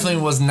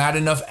 Definitely was not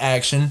enough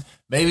action.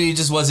 Maybe it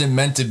just wasn't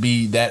meant to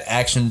be that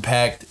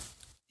action-packed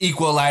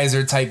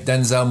Equalizer type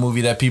Denzel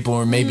movie that people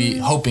were maybe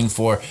hoping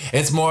for.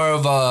 It's more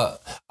of a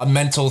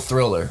mental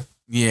thriller.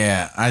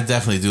 Yeah, I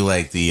definitely do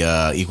like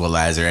the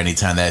Equalizer.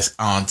 Anytime that's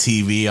on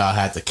TV, I'll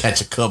have to catch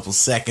a couple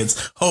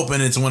seconds,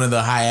 hoping it's one of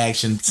the high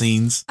action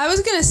scenes. I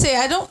was gonna say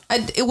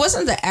it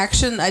wasn't the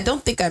action. I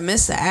don't think I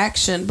missed the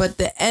action, but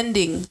the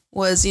ending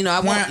was. We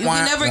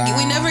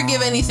never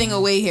give anything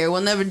away here.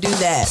 We'll never do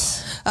that.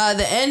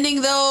 The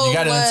ending though, you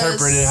got to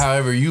interpret it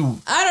however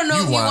you. I don't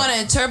know if you want to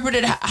interpret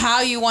it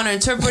how you want to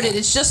interpret it.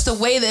 It's just the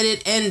way that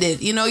it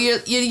ended.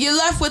 You're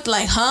left with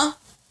like, huh?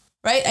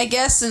 Right, I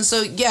guess, and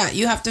so yeah,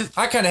 you have to.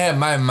 I kind of had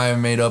my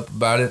mind made up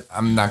about it.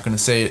 I'm not going to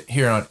say it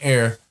here on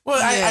air. Well,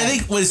 yeah. I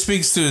think what it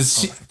speaks to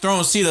is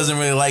ThrowEmC doesn't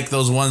really like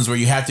those ones where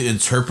you have to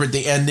interpret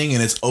the ending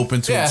and it's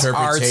open to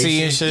interpretation.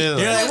 Artsy and shit.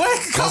 You're like,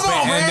 what? Come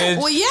on, man.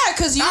 Well, yeah,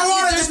 because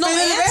there's no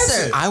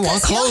answer. I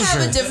want closure. He'll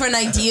have a different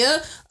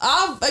idea.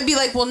 I'd be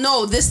like, well,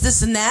 no,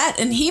 this, and that,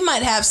 and he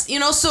might have,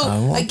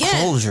 So again,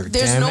 closure,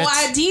 there's no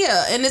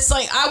idea, and it's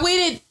like I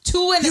waited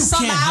 2 and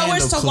some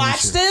hours to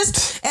watch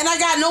this, and I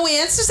got no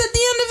answers at the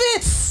end of it.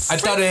 I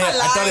thought it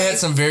had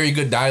some very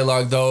good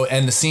dialogue though,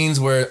 and the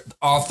scenes where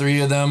all three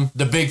of them,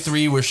 the big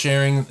three, were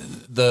sharing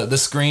the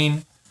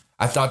screen.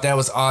 I thought that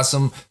was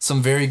awesome.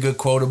 Some very good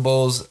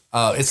quotables.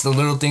 It's the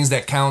little things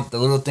that count, the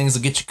little things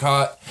that get you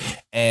caught,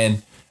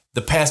 and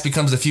the past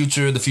becomes the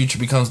future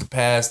becomes the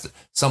past.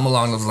 Something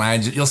along those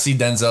lines. You'll see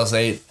Denzel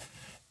say it.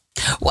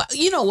 Well,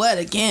 you know what?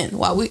 Again,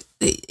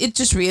 it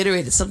just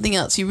reiterated something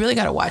else. You really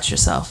got to watch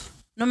yourself.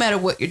 No matter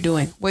what you're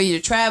doing, where you're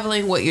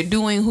traveling, what you're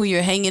doing, who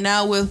you're hanging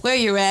out with, where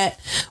you're at,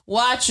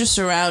 watch your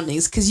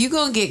surroundings, because you're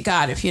going to get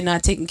got if you're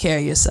not taking care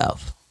of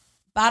yourself.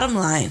 Bottom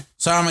line.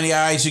 So how many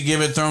Aights you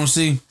give it,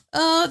 ThrowEmC?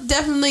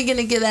 Definitely going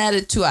to get at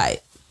it 2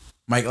 Aights.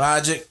 Mike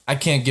Logik? I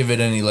can't give it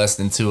any less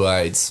than 2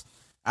 Aights.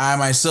 I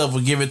myself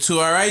will give it 2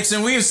 Aights,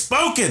 and we have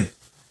spoken.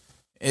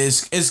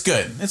 It's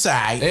good. It's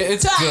alright.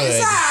 It's good.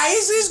 It's alright.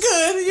 It's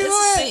good. You know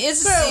what?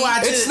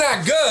 It's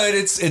not good.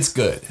 It's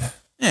good.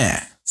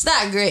 Yeah. It's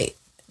not great.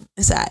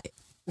 It's alright.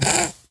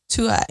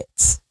 2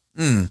 Aights.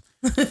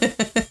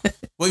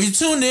 Well, if you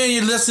tuned in,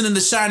 you're listening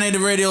to Chi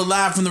Native Radio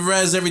live from the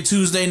Res every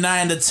Tuesday,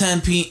 9 to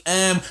 10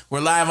 p.m. We're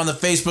live on the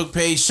Facebook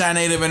page, Chi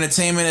Native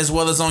Entertainment, as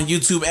well as on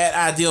YouTube at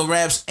I.Deal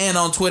Raps and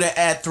on Twitter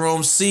at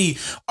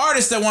ThrowEmC.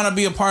 Artists that want to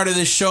be a part of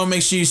this show,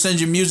 make sure you send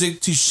your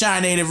music to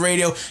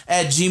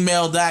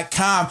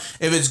chinativeradio@gmail.com.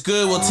 If it's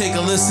good, we'll take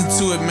a listen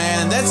to it,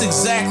 man. And that's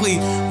exactly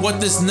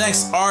what this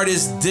next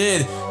artist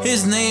did.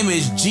 His name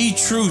is G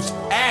Truth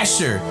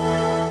Asher.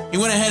 He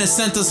went ahead and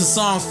sent us a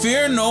song,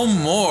 Fear No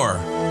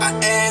More. I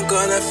ain't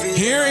gonna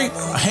fear.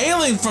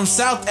 Hailing from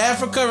South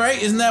Africa,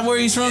 right? Isn't that where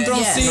he's from,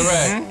 ThrowEmC? Yes.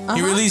 Correct.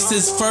 He released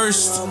his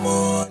first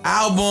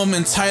album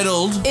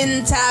entitled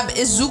Intab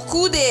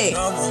Izukude,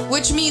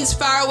 which means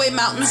Faraway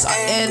Mountains,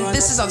 and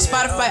this is on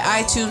Spotify,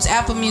 iTunes,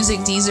 Apple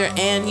Music, Deezer,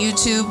 and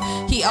YouTube.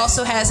 He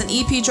also has an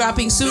EP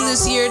dropping soon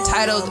this year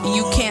titled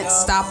You Can't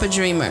Stop a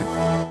Dreamer.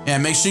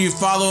 And make sure you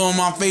follow him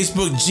on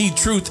Facebook, G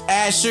Truth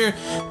Asher,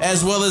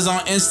 as well as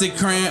on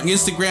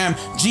Instagram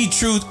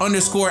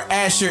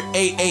G_Truth_Asher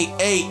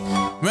 888.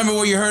 Remember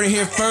where you heard it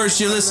here first.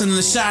 You're listening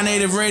to Chi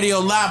Native Radio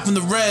live from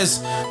the Res.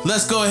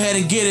 Let's go ahead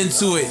and get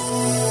into it.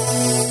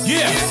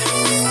 Yeah.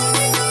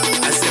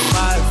 I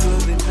survived through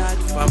the night,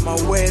 found my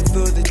way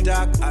through the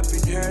dark. I've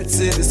been hurt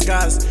to the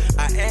scars.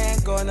 I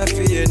ain't gonna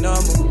fear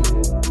no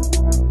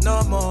more.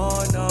 No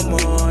more, no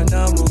more,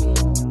 no more,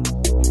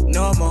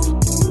 no more.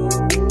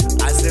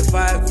 I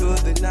survived through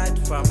the night,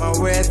 found my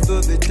way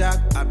through the dark.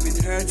 I've been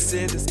hurt,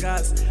 seen the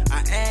scars.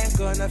 I ain't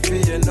gonna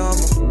feel you no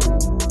more.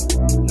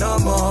 No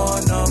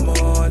more, no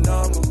more,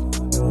 no more,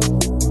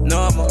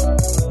 no more.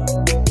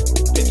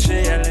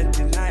 Betrayal and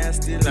denial,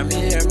 still I'm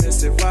here. Me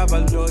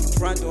survival, Lord,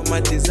 front of my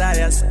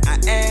desires. I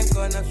ain't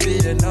gonna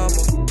feel you no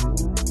more.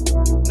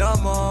 No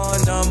more,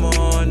 no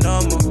more,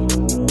 no more,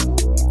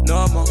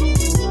 no more.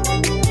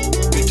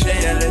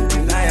 Betrayal and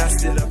denial,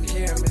 still I'm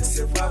here. Me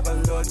survival,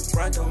 Lord,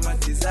 front of my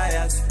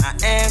desires. I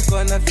ain't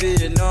gonna feel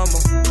you no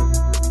more.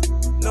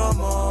 No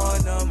more,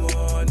 no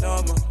more,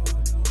 no more,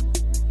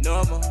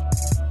 no more.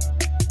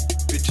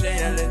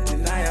 Betrayal and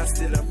denial,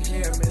 still I'm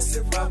here. Me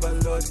survival,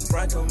 Lord,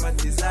 front of my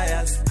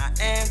desires. I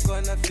ain't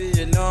gonna feel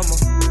you no more.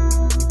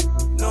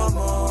 No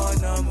more,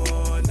 no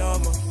more, no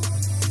more,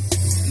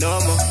 no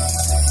more.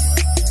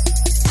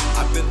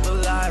 I've been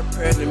through a lot of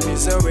prayer, the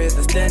misery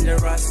that's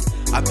dangerous.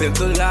 I've been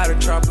through a lot of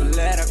trouble,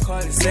 let I call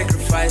it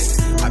sacrifice.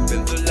 I've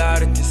been through a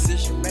lot of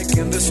decision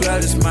making, this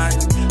world is mine.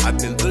 I've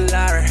been through a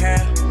lot of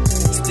hell,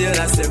 still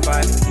I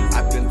survive.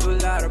 I've been through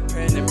a lot of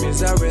pain, the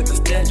misery that's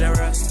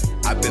dangerous.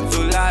 I've been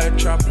through a lot of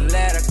trouble,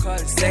 let I call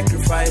it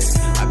sacrifice.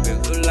 I've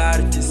been through a lot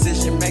of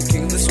decision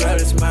making, this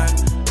world is mine.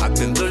 I've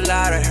been through a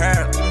lot of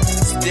hurt,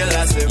 still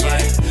I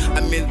survive.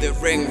 I'm in the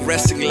ring,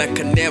 wrestling like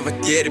I never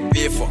did it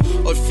before.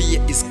 All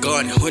fear is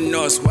gone, who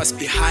knows what's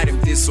behind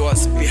this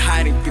was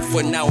behind it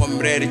before. Now I'm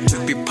ready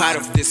to be part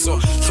of this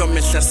war. So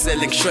much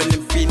selection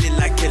and feeling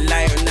like a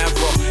lion I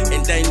roar.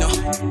 And I know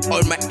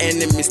all my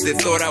enemies, they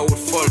thought I would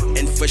fall.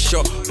 And for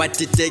sure, but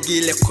they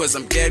it cause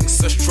I'm getting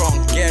so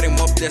strong. Getting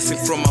more blessing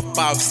from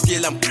above,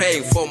 still I'm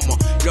praying for more.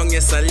 Long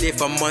as I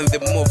live, I'm on the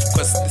move,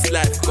 cause this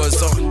life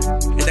goes on.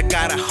 And I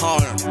gotta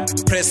hold on,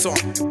 press on,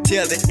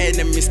 till the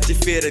enemy's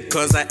defeated.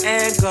 Cause I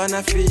ain't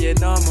gonna feel you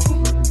no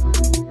more.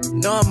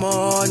 No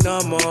more,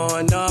 no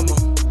more, no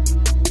more,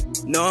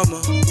 no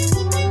more.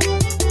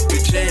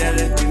 Betrayal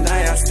and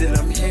denial, still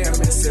I'm here.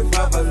 Me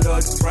survival,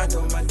 Lord, front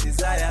of my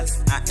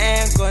desires. I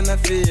ain't gonna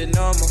feel you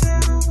no more.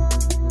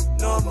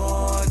 No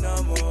more,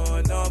 no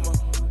more, no more,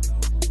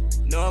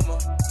 no more.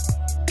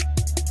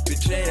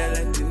 Betrayal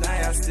and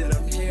denial, still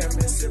I'm here.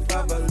 Me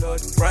survival,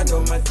 Lord, front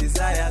of my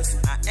desires.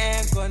 I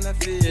ain't gonna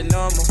feel you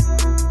no more.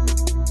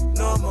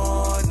 No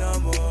more, no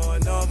more,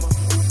 no more,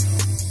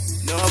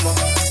 no more.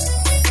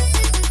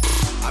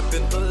 I've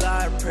been through a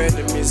lot of prayer,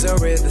 the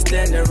misery that's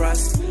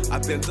dangerous.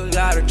 I've been through a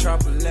lot of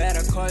trouble, let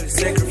I call it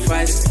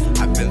sacrifice.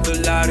 I've been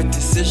through a lot of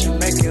decision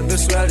making,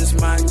 this world is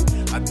mine.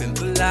 I've been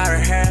through a lot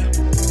of hell,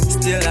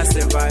 still I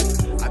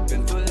survive. I've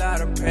been through a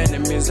lot of pain, the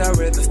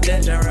misery that's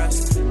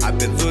dangerous. I've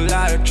been through a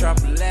lot of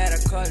trouble, let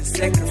I call it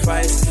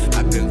sacrifice.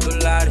 I've been through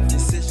a lot of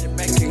decision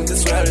making,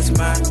 this world is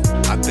mine.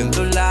 I've been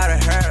through a lot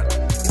of hurt,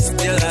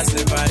 still I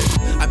survive.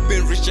 I've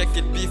been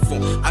rejected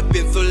before, I've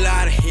been through a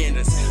lot of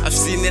haters. I've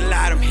seen a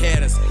lot of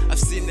haters, I've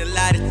seen a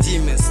lot of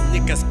demons.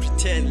 Niggas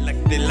pretend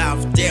like they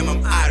love, damn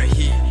I'm out of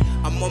here.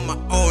 I'm on my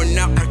own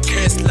now, I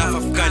can't love,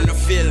 I've got no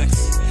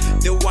feelings.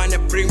 They wanna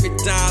bring me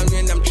down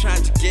when I'm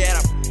trying to get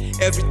up.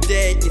 Every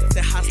day it's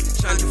a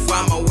hustle, trying to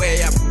find my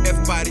way up.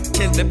 Everybody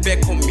turns their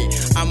back on me,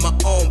 I'm my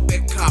own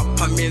backup.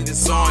 I'm in the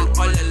zone,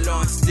 all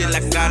alone, still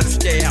I gotta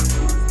stay up.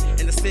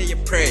 And I say a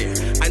prayer,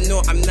 I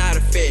know I'm not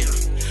a failure.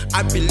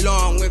 I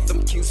belong with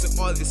them kings of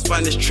all these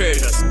finest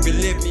treasures.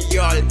 Believe me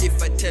y'all,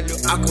 if I tell you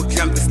I could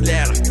climb this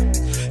ladder.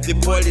 The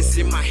ball is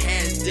in my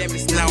hand, damn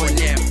it's now or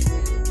never.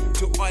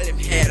 To all them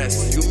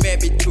haters, you may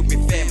be to be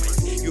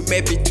famous, you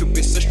may be to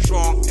be so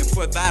strong, and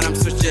for that I'm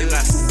so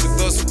jealous. To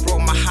those who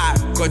broke my heart,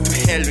 go to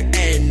hell, you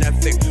ain't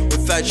nothing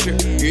without you.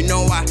 You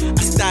know why?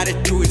 I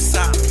started doing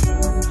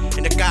something,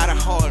 and I gotta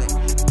hold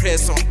on,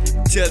 press on,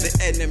 till the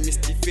enemy's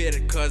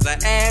defeated. Cause I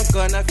ain't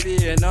gonna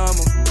feel you no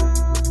more.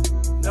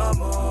 No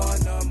more,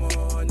 no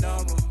more,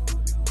 no more,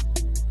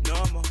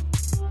 no more.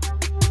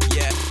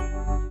 Yeah.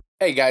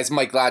 Hey guys,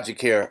 Mike Logik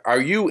here.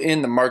 Are you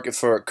in the market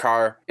for a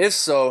car? If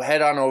so,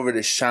 head on over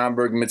to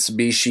Schaumburg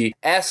Mitsubishi.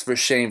 Ask for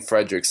Shane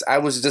Fredericks. I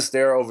was just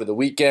there over the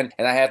weekend,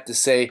 and I have to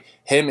say,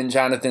 him and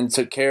Jonathan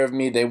took care of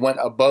me. They went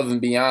above and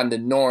beyond the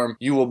norm.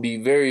 You will be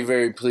very,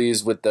 very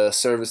pleased with the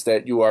service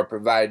that you are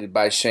provided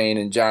by Shane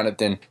and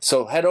Jonathan.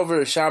 So head over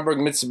to Schaumburg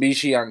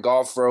Mitsubishi on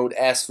Golf Road.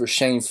 Ask for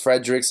Shane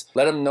Fredericks.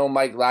 Let them know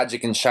Mike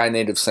Logik and Shy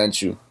Native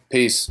sent you.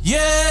 Peace. Yeah,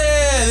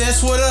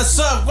 that's what's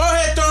up. Go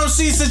ahead,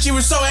 ThrowEmC, since you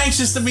were so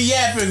anxious to be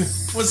yapping.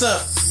 What's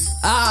up?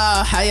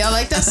 How y'all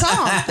like that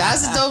song?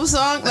 That's a dope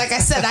song. Like I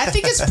said, I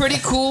think it's pretty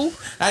cool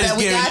that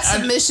we got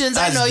submissions.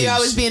 I know you're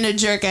always being a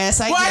jerk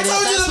ass. I get it. I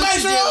told you the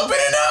mics were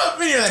opening up.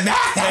 And you're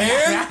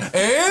like,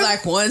 and?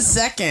 Like 1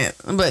 second.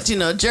 But, you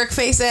know, jerk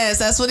face ass,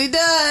 that's what he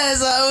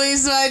does.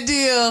 Always my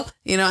deal.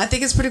 You know, I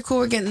think it's pretty cool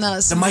we're getting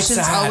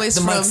submissions always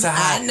from.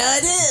 I know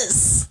it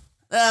is.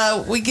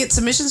 We get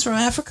submissions from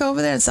Africa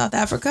over there in South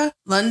Africa.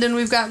 London,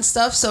 we've gotten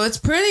stuff. So it's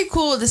pretty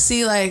cool to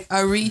see like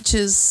our reach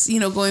is, you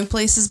know, going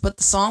places. But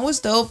the song was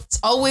dope. It's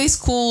always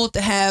cool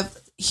to have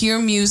hear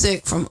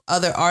music from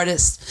other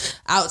artists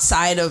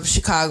outside of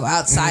Chicago,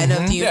 outside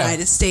of the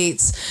United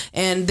States,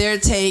 and their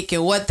take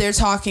and what they're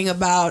talking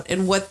about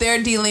and what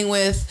they're dealing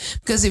with.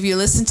 Because if you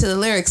listen to the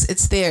lyrics,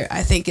 it's there.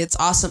 I think it's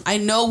awesome. I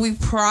know we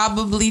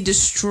probably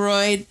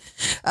destroyed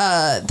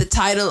the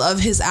title of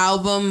his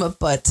album,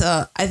 but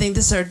I think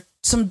these are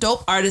some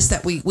dope artists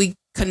that we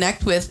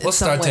connect with. We'll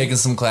start taking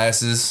some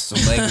classes,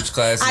 some language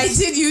classes. I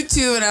did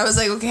YouTube, and I was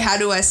like, okay, how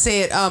do I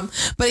say it?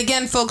 But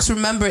again, folks,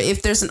 remember,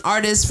 if there's an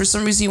artist, for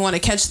some reason you want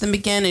to catch them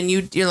again, and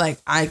you're like,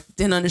 I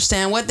didn't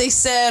understand what they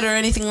said or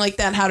anything like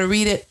that, how to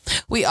read it,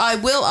 I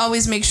will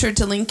always make sure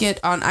to link it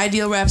on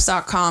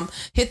idealraps.com.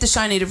 Hit the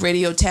Shy Native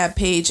Radio tab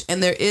page,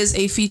 and there is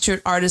a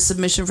featured artist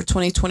submission for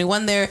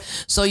 2021 there.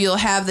 So you'll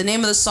have the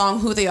name of the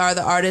song, who they are,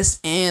 the artist,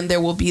 and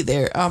there will be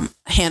their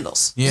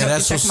handles. Yeah, so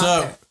that's what's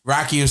up. There.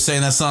 Rocky was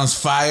saying that song's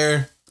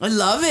fire. I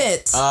love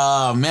it.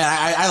 Oh, man,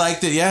 I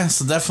liked it. Yeah,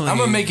 so definitely. I'm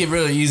going to make it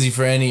really easy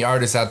for any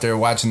artist out there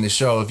watching the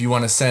show. If you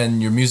want to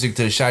send your music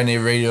to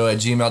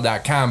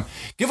chinativeradio@gmail.com,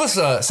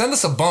 send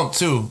us a bump,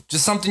 too.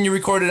 Just something you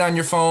recorded on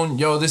your phone.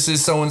 Yo, this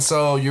is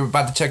so-and-so. You're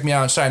about to check me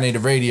out on Shy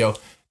Native Radio.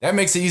 That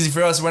makes it easy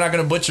for us. We're not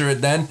going to butcher it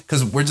then,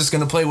 because we're just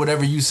going to play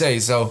whatever you say.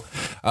 So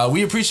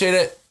we appreciate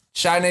it.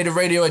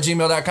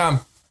 chinativeradio@gmail.com.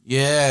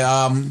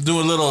 Yeah, do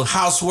a little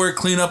housework,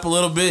 clean up a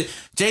little bit.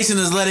 Jason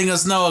is letting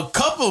us know a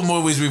couple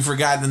movies we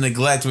forgot to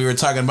neglect. We were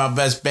talking about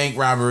best bank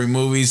robbery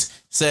movies.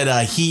 Said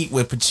Heat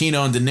with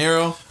Pacino and De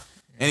Niro.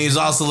 And he's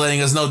also letting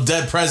us know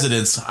Dead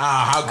Presidents.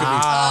 How could we?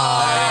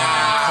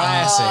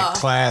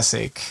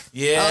 Classic.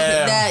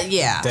 Yeah.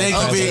 Okay, Thank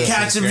you for your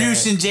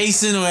contribution, I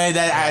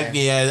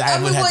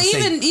would have to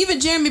say. Even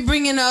Jeremy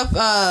bringing up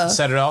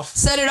Set It Off.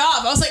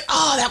 I was like,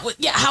 oh, that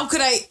would, how could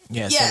I?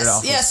 Yeah, Set It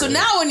Off. Yeah, so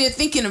now when you're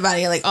thinking about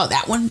it, you're like, oh,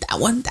 that one.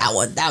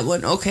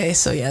 Okay,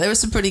 so yeah, there were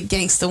some pretty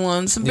gangster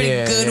ones, some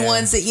pretty good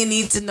ones that you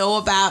need to know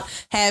about,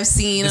 have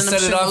seen. Does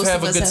Set It Off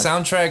have a good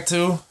soundtrack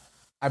too?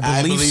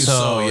 I believe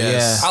so,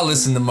 yes. I'll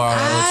listen tomorrow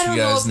and let you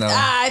guys know.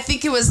 I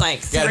think it was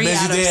like 3 got a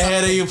busy day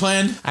ahead of you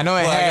planned? I know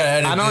it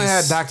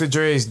had Dr.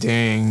 Dre's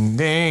Ding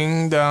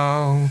Ding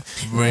Dong.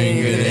 Ring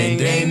a ding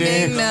ding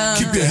ding dong.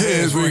 Keep your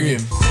hands ringing.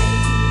 Keep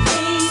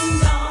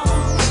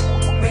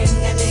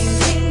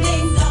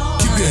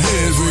your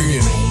hands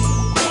ringing.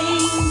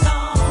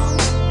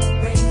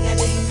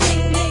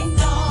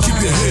 Keep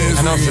your hands ringing.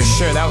 I know for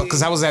sure that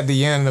because I was at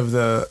the end of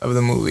the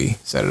movie.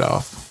 Set It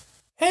Off.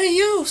 Hey,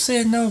 you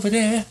sitting over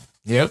there.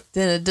 Yep.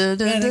 Get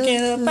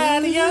up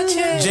out of your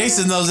chair.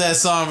 Jason knows that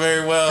song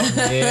very well.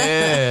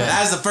 Yeah.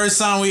 That's the first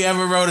song we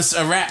ever wrote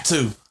a rap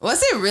to.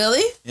 Was it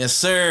really? Yes,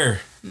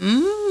 sir.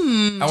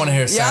 I want to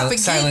hear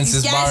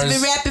Silence's bars. You guys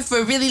been rapping for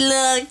a really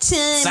long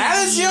time.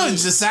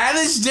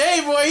 Silence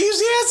J, boy. He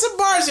had some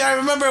bars. I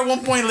remember at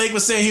one point Lake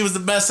was saying he was the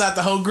best out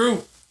the whole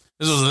group.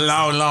 This was a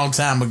long, long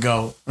time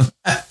ago.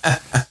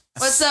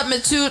 What's up,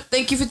 Matute?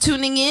 Thank you for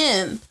tuning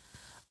in.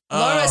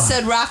 Laura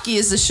said Rocky,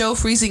 is the show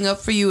freezing up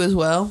for you as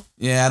well?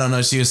 Yeah, I don't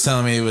know. She was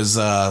telling me it was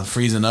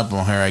freezing up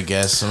on her, I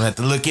guess. So we'll have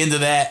to look into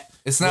that.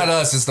 It's not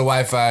us. It's the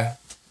Wi-Fi.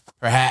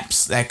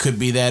 Perhaps that could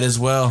be that as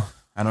well.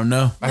 I don't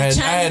know. I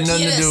had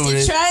nothing to do with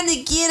it. They're trying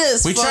to get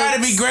us, We try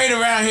to be great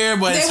around here,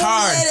 but it's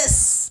hard.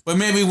 But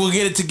maybe we'll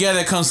get it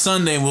together come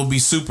Sunday and we'll be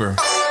super.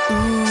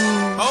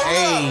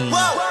 Hey.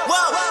 Whoa.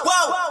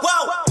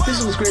 This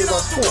is what's great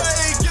about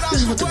sports.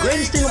 This is what the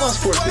greatest thing about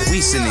sports is.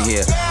 We sitting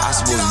here, I'm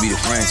supposed to be the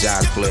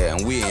franchise player,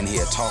 and we're in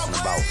here talking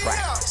about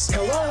practice.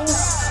 Hello?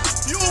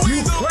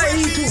 You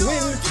play to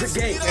win the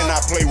game.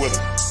 Cannot play with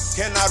him.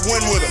 Cannot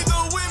win with him.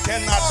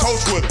 Cannot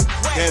coach with him.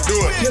 Can't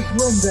do it. Just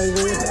win,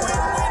 baby.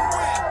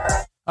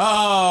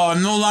 Oh,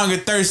 I'm no longer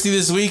thirsty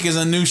this week as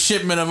a new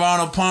shipment of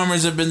Arnold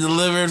Palmer's have been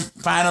delivered,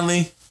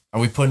 finally. Are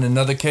we putting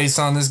another case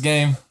on this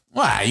game?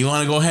 Why? You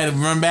want to go ahead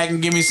and run back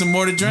and give me some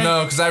more to drink?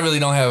 No, because I really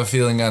don't have a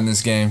feeling on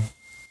this game.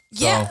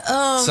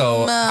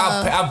 So,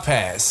 I'll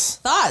pass.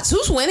 Thoughts?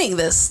 Who's winning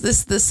this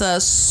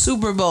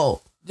Super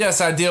Bowl?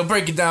 Yes, I.Deal.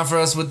 Break it down for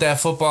us with that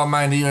football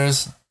mind of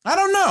yours. I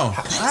don't know.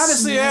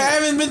 Honestly, I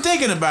haven't been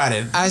thinking about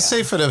it. I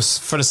say for the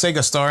sake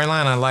of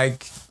storyline, I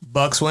like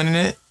Bucks winning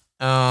it.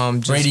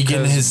 Brady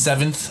getting his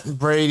 7th.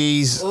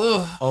 Brady's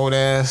old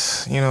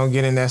ass,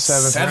 getting that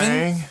 7th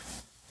ring.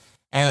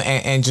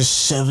 And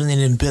just shoving it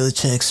in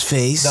Belichick's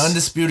face. The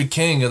undisputed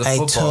king of the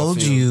football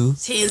field.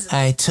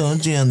 I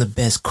told you I'm the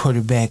best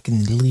quarterback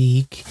in the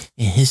league,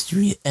 in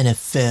history of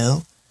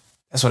NFL.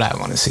 That's what I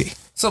want to see.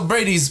 So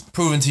Brady's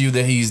proven to you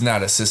that he's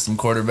not a system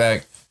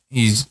quarterback.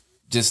 He's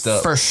just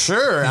a... For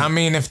sure. I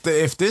mean, if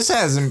this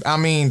hasn't... I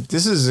mean,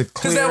 this is a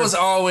clear that was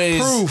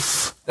always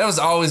proof. That was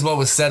always what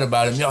was said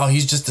about him. Oh,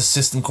 he's just a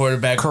system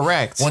quarterback.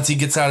 Correct. Once he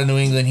gets out of New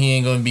England, he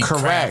ain't going to be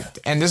correct. Crap.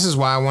 And this is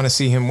why I want to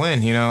see him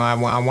win.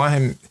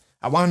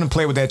 I want him to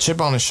play with that chip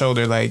on his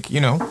shoulder, he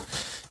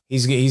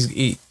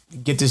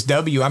get this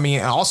W. I mean,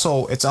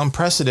 also it's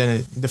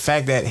unprecedented the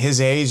fact that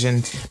his age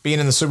and being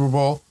in the Super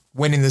Bowl,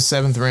 winning the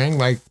 7th ring,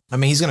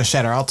 he's gonna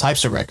shatter all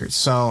types of records.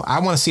 So I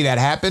want to see that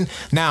happen.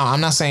 Now, I'm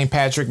not saying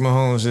Patrick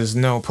Mahomes is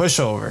no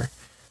pushover.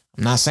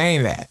 I'm not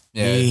saying that.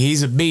 Yeah.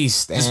 He's a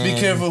beast. Just be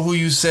careful who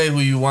you say who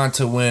you want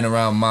to win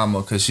around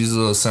Mama, because she's a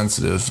little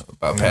sensitive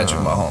about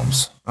Patrick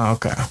Mahomes.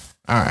 Okay.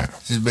 All right.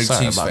 She's a big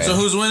Sorry Chiefs about fan. So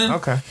who's winning?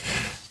 Okay.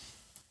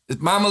 Is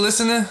Mama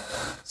listening?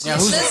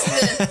 She's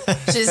listening.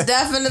 She's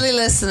definitely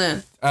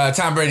listening.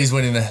 Tom Brady's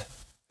winning that.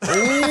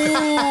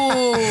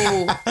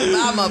 Ooh.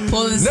 Mama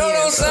pulling his No, ears.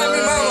 don't sign me,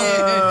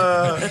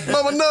 Mama.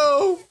 Mama,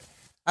 no.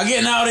 I'm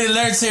getting all the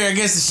alerts here. I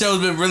guess the show's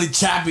been really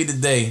choppy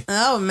today.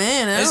 Oh,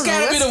 man. It's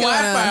got to be the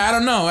Wi-Fi. I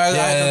don't know. I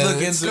have to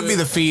look into Could be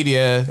the feed,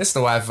 yeah. It's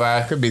the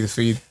Wi-Fi. Could be the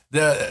feed.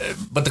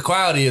 But the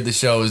quality of the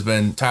show has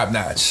been top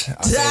notch. Top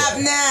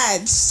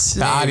notch.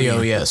 The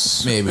audio,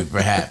 yes. Maybe,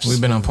 perhaps. We've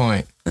been on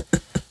point.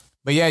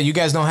 But yeah, you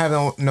guys don't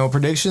have no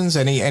predictions?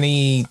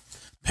 Any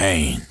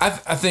pain? I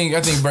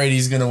think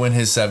Brady's gonna win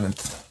his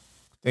 7th.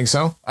 Think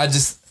so?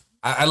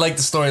 I like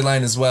the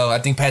storyline as well. I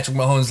think Patrick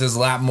Mahomes has a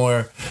lot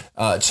more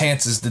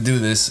chances to do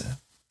this.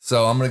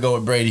 So I'm gonna go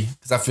with Brady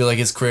because I feel like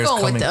his career is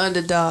Going with the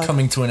underdog.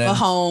 coming to an end.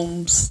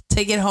 Mahomes,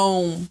 take it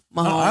home.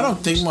 Mahomes. No, I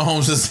don't think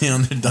Mahomes is the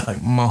underdog.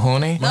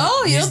 Mahoney?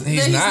 No,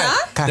 he's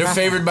not. They're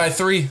favored by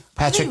 3.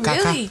 Patrick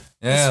Kaka. Really?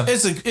 Yeah,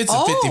 It's a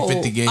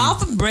 50-50 game.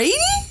 Off of Brady?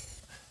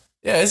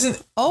 yeah.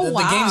 Isn't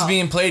the game's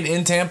being played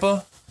in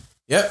Tampa?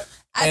 Yep.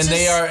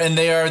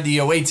 They are the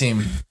away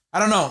team. I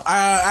don't know.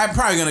 I'm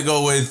probably gonna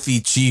go with the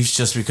Chiefs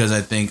just because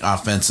I think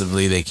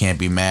offensively they can't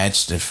be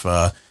matched. If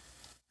I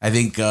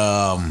think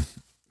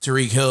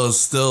Tyreek Hill is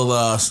still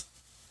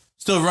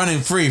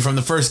running free from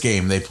the first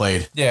game they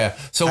played. Yeah.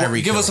 So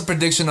give us a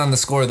prediction on the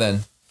score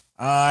then.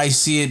 I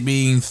see it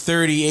being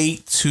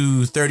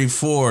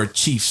 38-34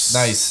 Chiefs.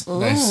 Nice.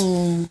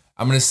 I'm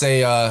gonna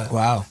say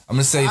wow. I'm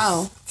gonna say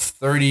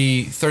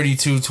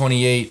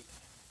 32-28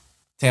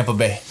 Tampa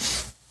Bay.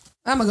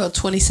 I'm going to go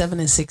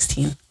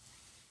 27-16.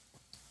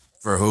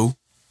 For who?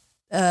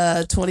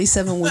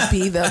 27 would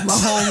be the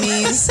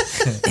Mahomes,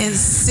 and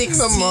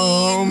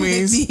 16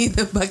 would be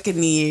the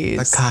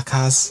Buccaneers. The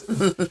Kakas.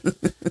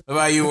 What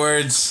about you,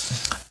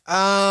 Words?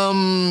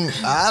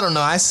 I don't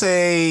know. I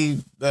say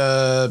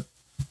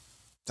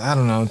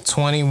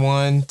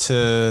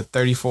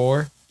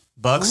 21-34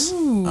 Bucks.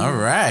 Ooh. All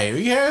right,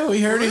 we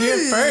heard it here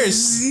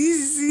first.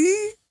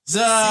 So,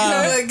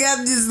 I got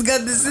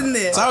this in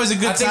there. It's always a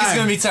good time. I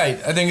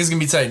think it's gonna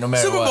be tight. No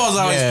matter Super what. Bowl's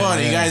always fun.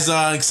 yeah. You guys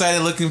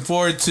excited? Looking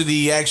forward to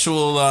the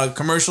actual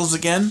commercials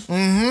again?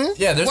 Mm-hmm.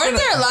 Yeah, weren't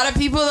there a lot of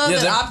people though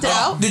that opted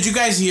out? Did you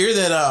guys hear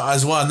that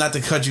as well? Not to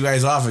cut you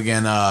guys off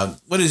again.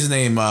 What is his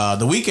name?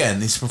 The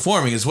Weeknd. He's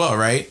performing as well,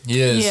 right?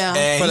 Yes. Yeah.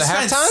 And For the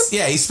halftime?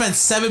 Yeah, he spent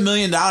 $7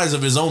 million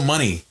of his own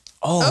money.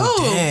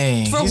 Oh,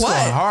 dang. For He's what?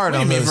 going hard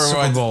on the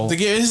Super Bowl. To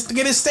get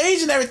his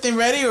stage and everything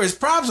ready, or his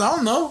props. I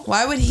don't know.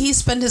 Why would he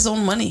spend his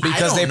own money?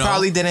 Because they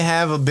probably didn't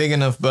have a big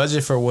enough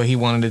budget for what he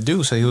wanted to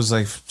do. So he was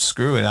like,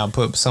 screw it. I'll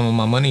put some of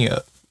my money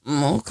up.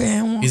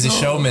 Okay. He's a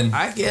showman.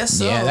 I guess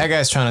so. Yeah, that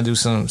guy's trying to do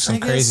some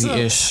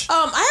crazy-ish.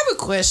 I have a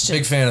question.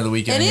 Big fan of the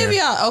Weeknd. Any of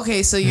y'all?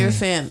 Okay, so you're a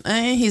fan.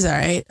 He's all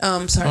right. Sorry,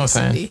 I'm a fan.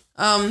 Cindy.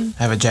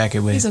 Have a jacket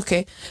with. He's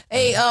okay.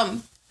 Hey,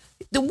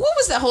 what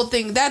was that whole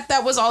thing?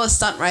 That was all a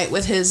stunt, right?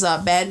 With his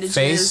bandages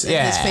Face? and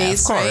Yeah, his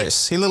face, of course.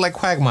 Right? He looked like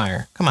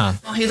Quagmire. Come on.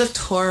 Oh, he looked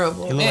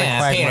horrible. He looked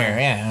like Quagmire.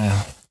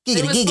 Yeah.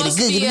 It was supposed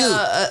to be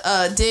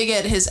a dig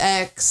at his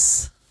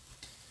ex,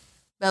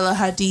 Bella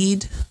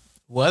Hadid.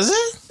 Was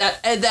it?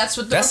 That's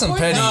what the That's some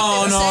report petty.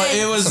 No,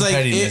 it was Some like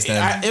pettiness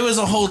then. it was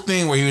a whole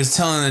thing where he was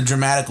telling a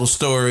dramatical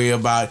story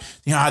about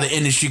how the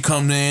industry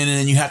comes in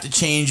and you have to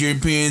change your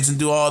appearance and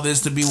do all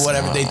this to be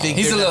whatever they think.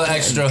 He's a little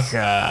extra.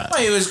 God.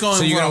 Well, he was going.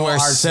 So you're gonna wear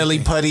silly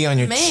putty on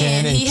your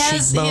chin and he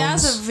has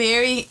cheekbones? a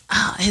very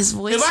his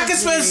voice. If I could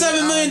spend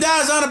 $7 million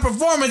on a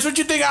performance, what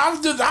you think I'll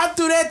do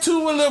that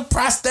too with little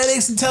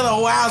prosthetics and tell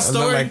a wild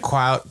story? Look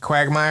like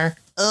Quagmire.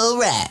 All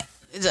right.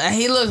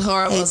 He looked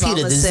horrible. Hey,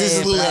 Peter, does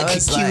this look like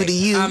cute to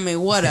you? I mean,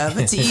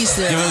 whatever. To each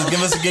their own.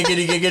 Give us a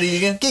giggity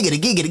again.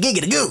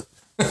 Giggity goo.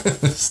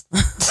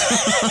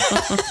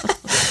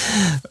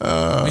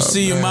 We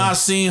see you, Ma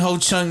Scene, Ho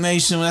Chunk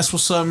Nation. That's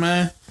what's up,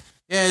 man.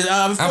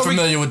 Yeah, I'm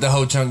familiar with the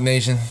Ho Chunk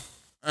Nation.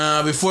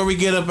 Before we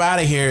get up out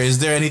of here, is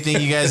there anything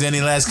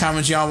any last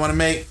comments y'all want to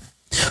make?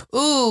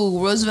 Ooh,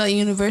 Roosevelt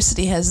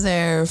University has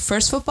their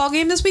first football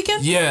game this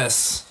weekend?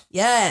 Yes.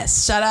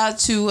 Shout out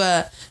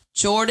to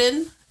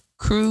Jordan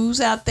Cruz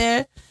out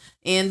there.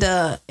 And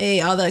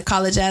all the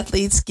college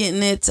athletes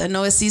getting it. I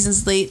know it's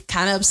season's late.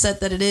 Kind of upset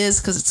that it is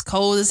because it's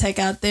cold as heck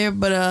out there.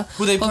 But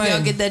who they hope playing?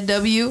 y'all get that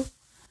W.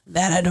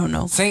 That I don't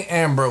know. St.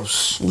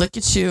 Ambrose. Look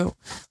at you.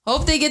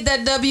 Hope they get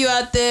that W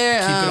out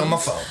there. Keep it on my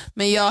phone.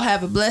 May y'all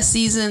have a blessed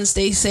season.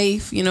 Stay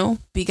safe.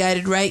 Be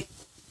guided right.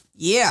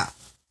 Yeah.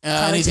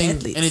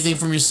 Anything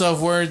from yourself,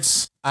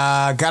 Words?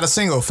 Got a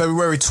single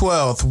February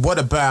 12th. What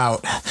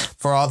about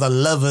for all the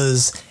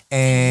lovers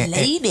and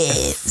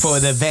ladies for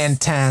the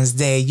Valentine's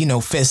Day,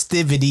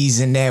 festivities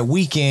and that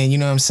weekend, you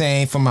know what I'm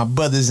saying? For my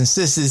brothers and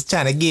sisters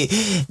trying to get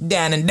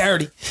down and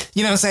dirty.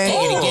 You know what I'm saying?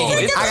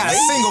 I got a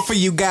single for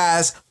you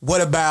guys. What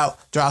about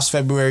drops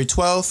February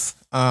 12th?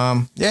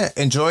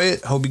 Enjoy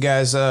it. Hope you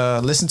guys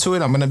listen to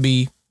it. I'm gonna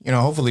be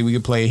hopefully we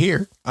could play it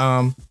here.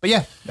 But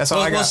yeah, that's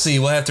all I got. We'll see.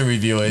 We'll have to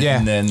review it. Yeah.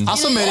 And then I'll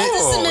submit it.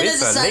 Submit it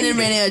to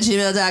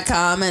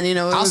ShineNativeRadio@gmail.com, and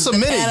I'll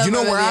submit it. You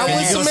know where I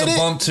would submit it?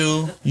 Bump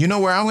too. You know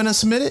where I'm going to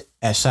submit it?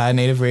 At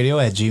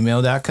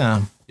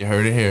chinativeradio@gmail.com. You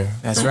heard it here.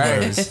 That's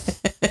right.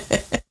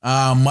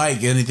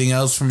 Mike, anything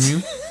else from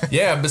you?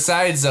 Yeah,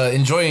 besides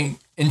enjoy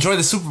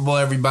the Super Bowl,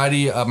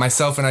 everybody.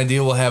 Myself and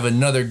I.Deal will have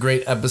another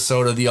great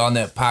episode of the All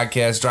Net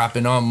podcast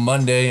dropping on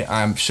Monday.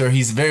 I'm sure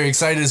he's very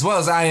excited as well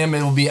as I am.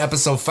 It will be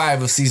episode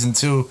 5 of season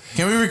 2.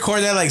 Can we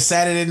record that like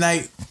Saturday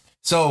night?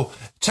 So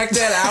check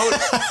that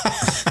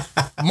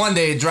out.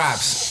 Monday it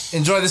drops.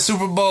 Enjoy the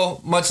Super Bowl.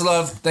 Much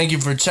love. Thank you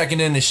for checking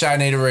in to Shy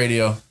Native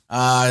Radio.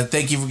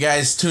 Thank you for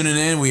guys tuning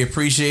in. We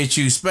appreciate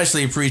you,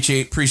 especially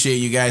appreciate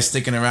you guys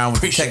sticking around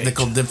with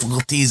technical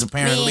difficulties.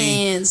 Apparently,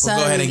 Man, we'll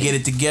go ahead and get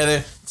it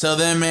together. Till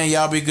then, man,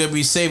 y'all be good,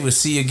 be safe. We'll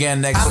see you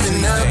again next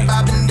Tuesday.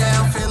 I've been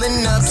down,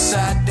 feeling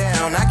upside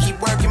down. I keep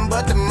working,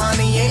 but the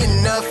money ain't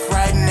enough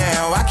right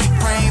now. I keep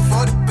praying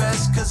for the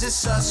best, cause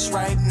it's us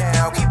right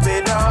now. Keep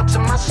it all to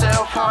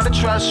myself, hard to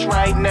trust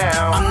right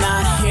now. I'm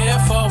not here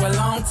for a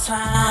long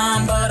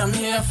time, but I'm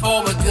here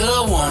for a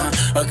good one.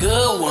 A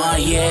good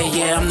one,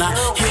 yeah. I'm not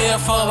here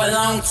for a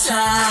long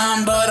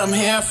time, but I'm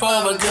here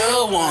for a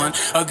good one.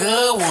 A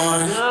good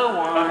one.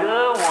 A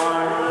good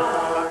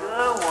one.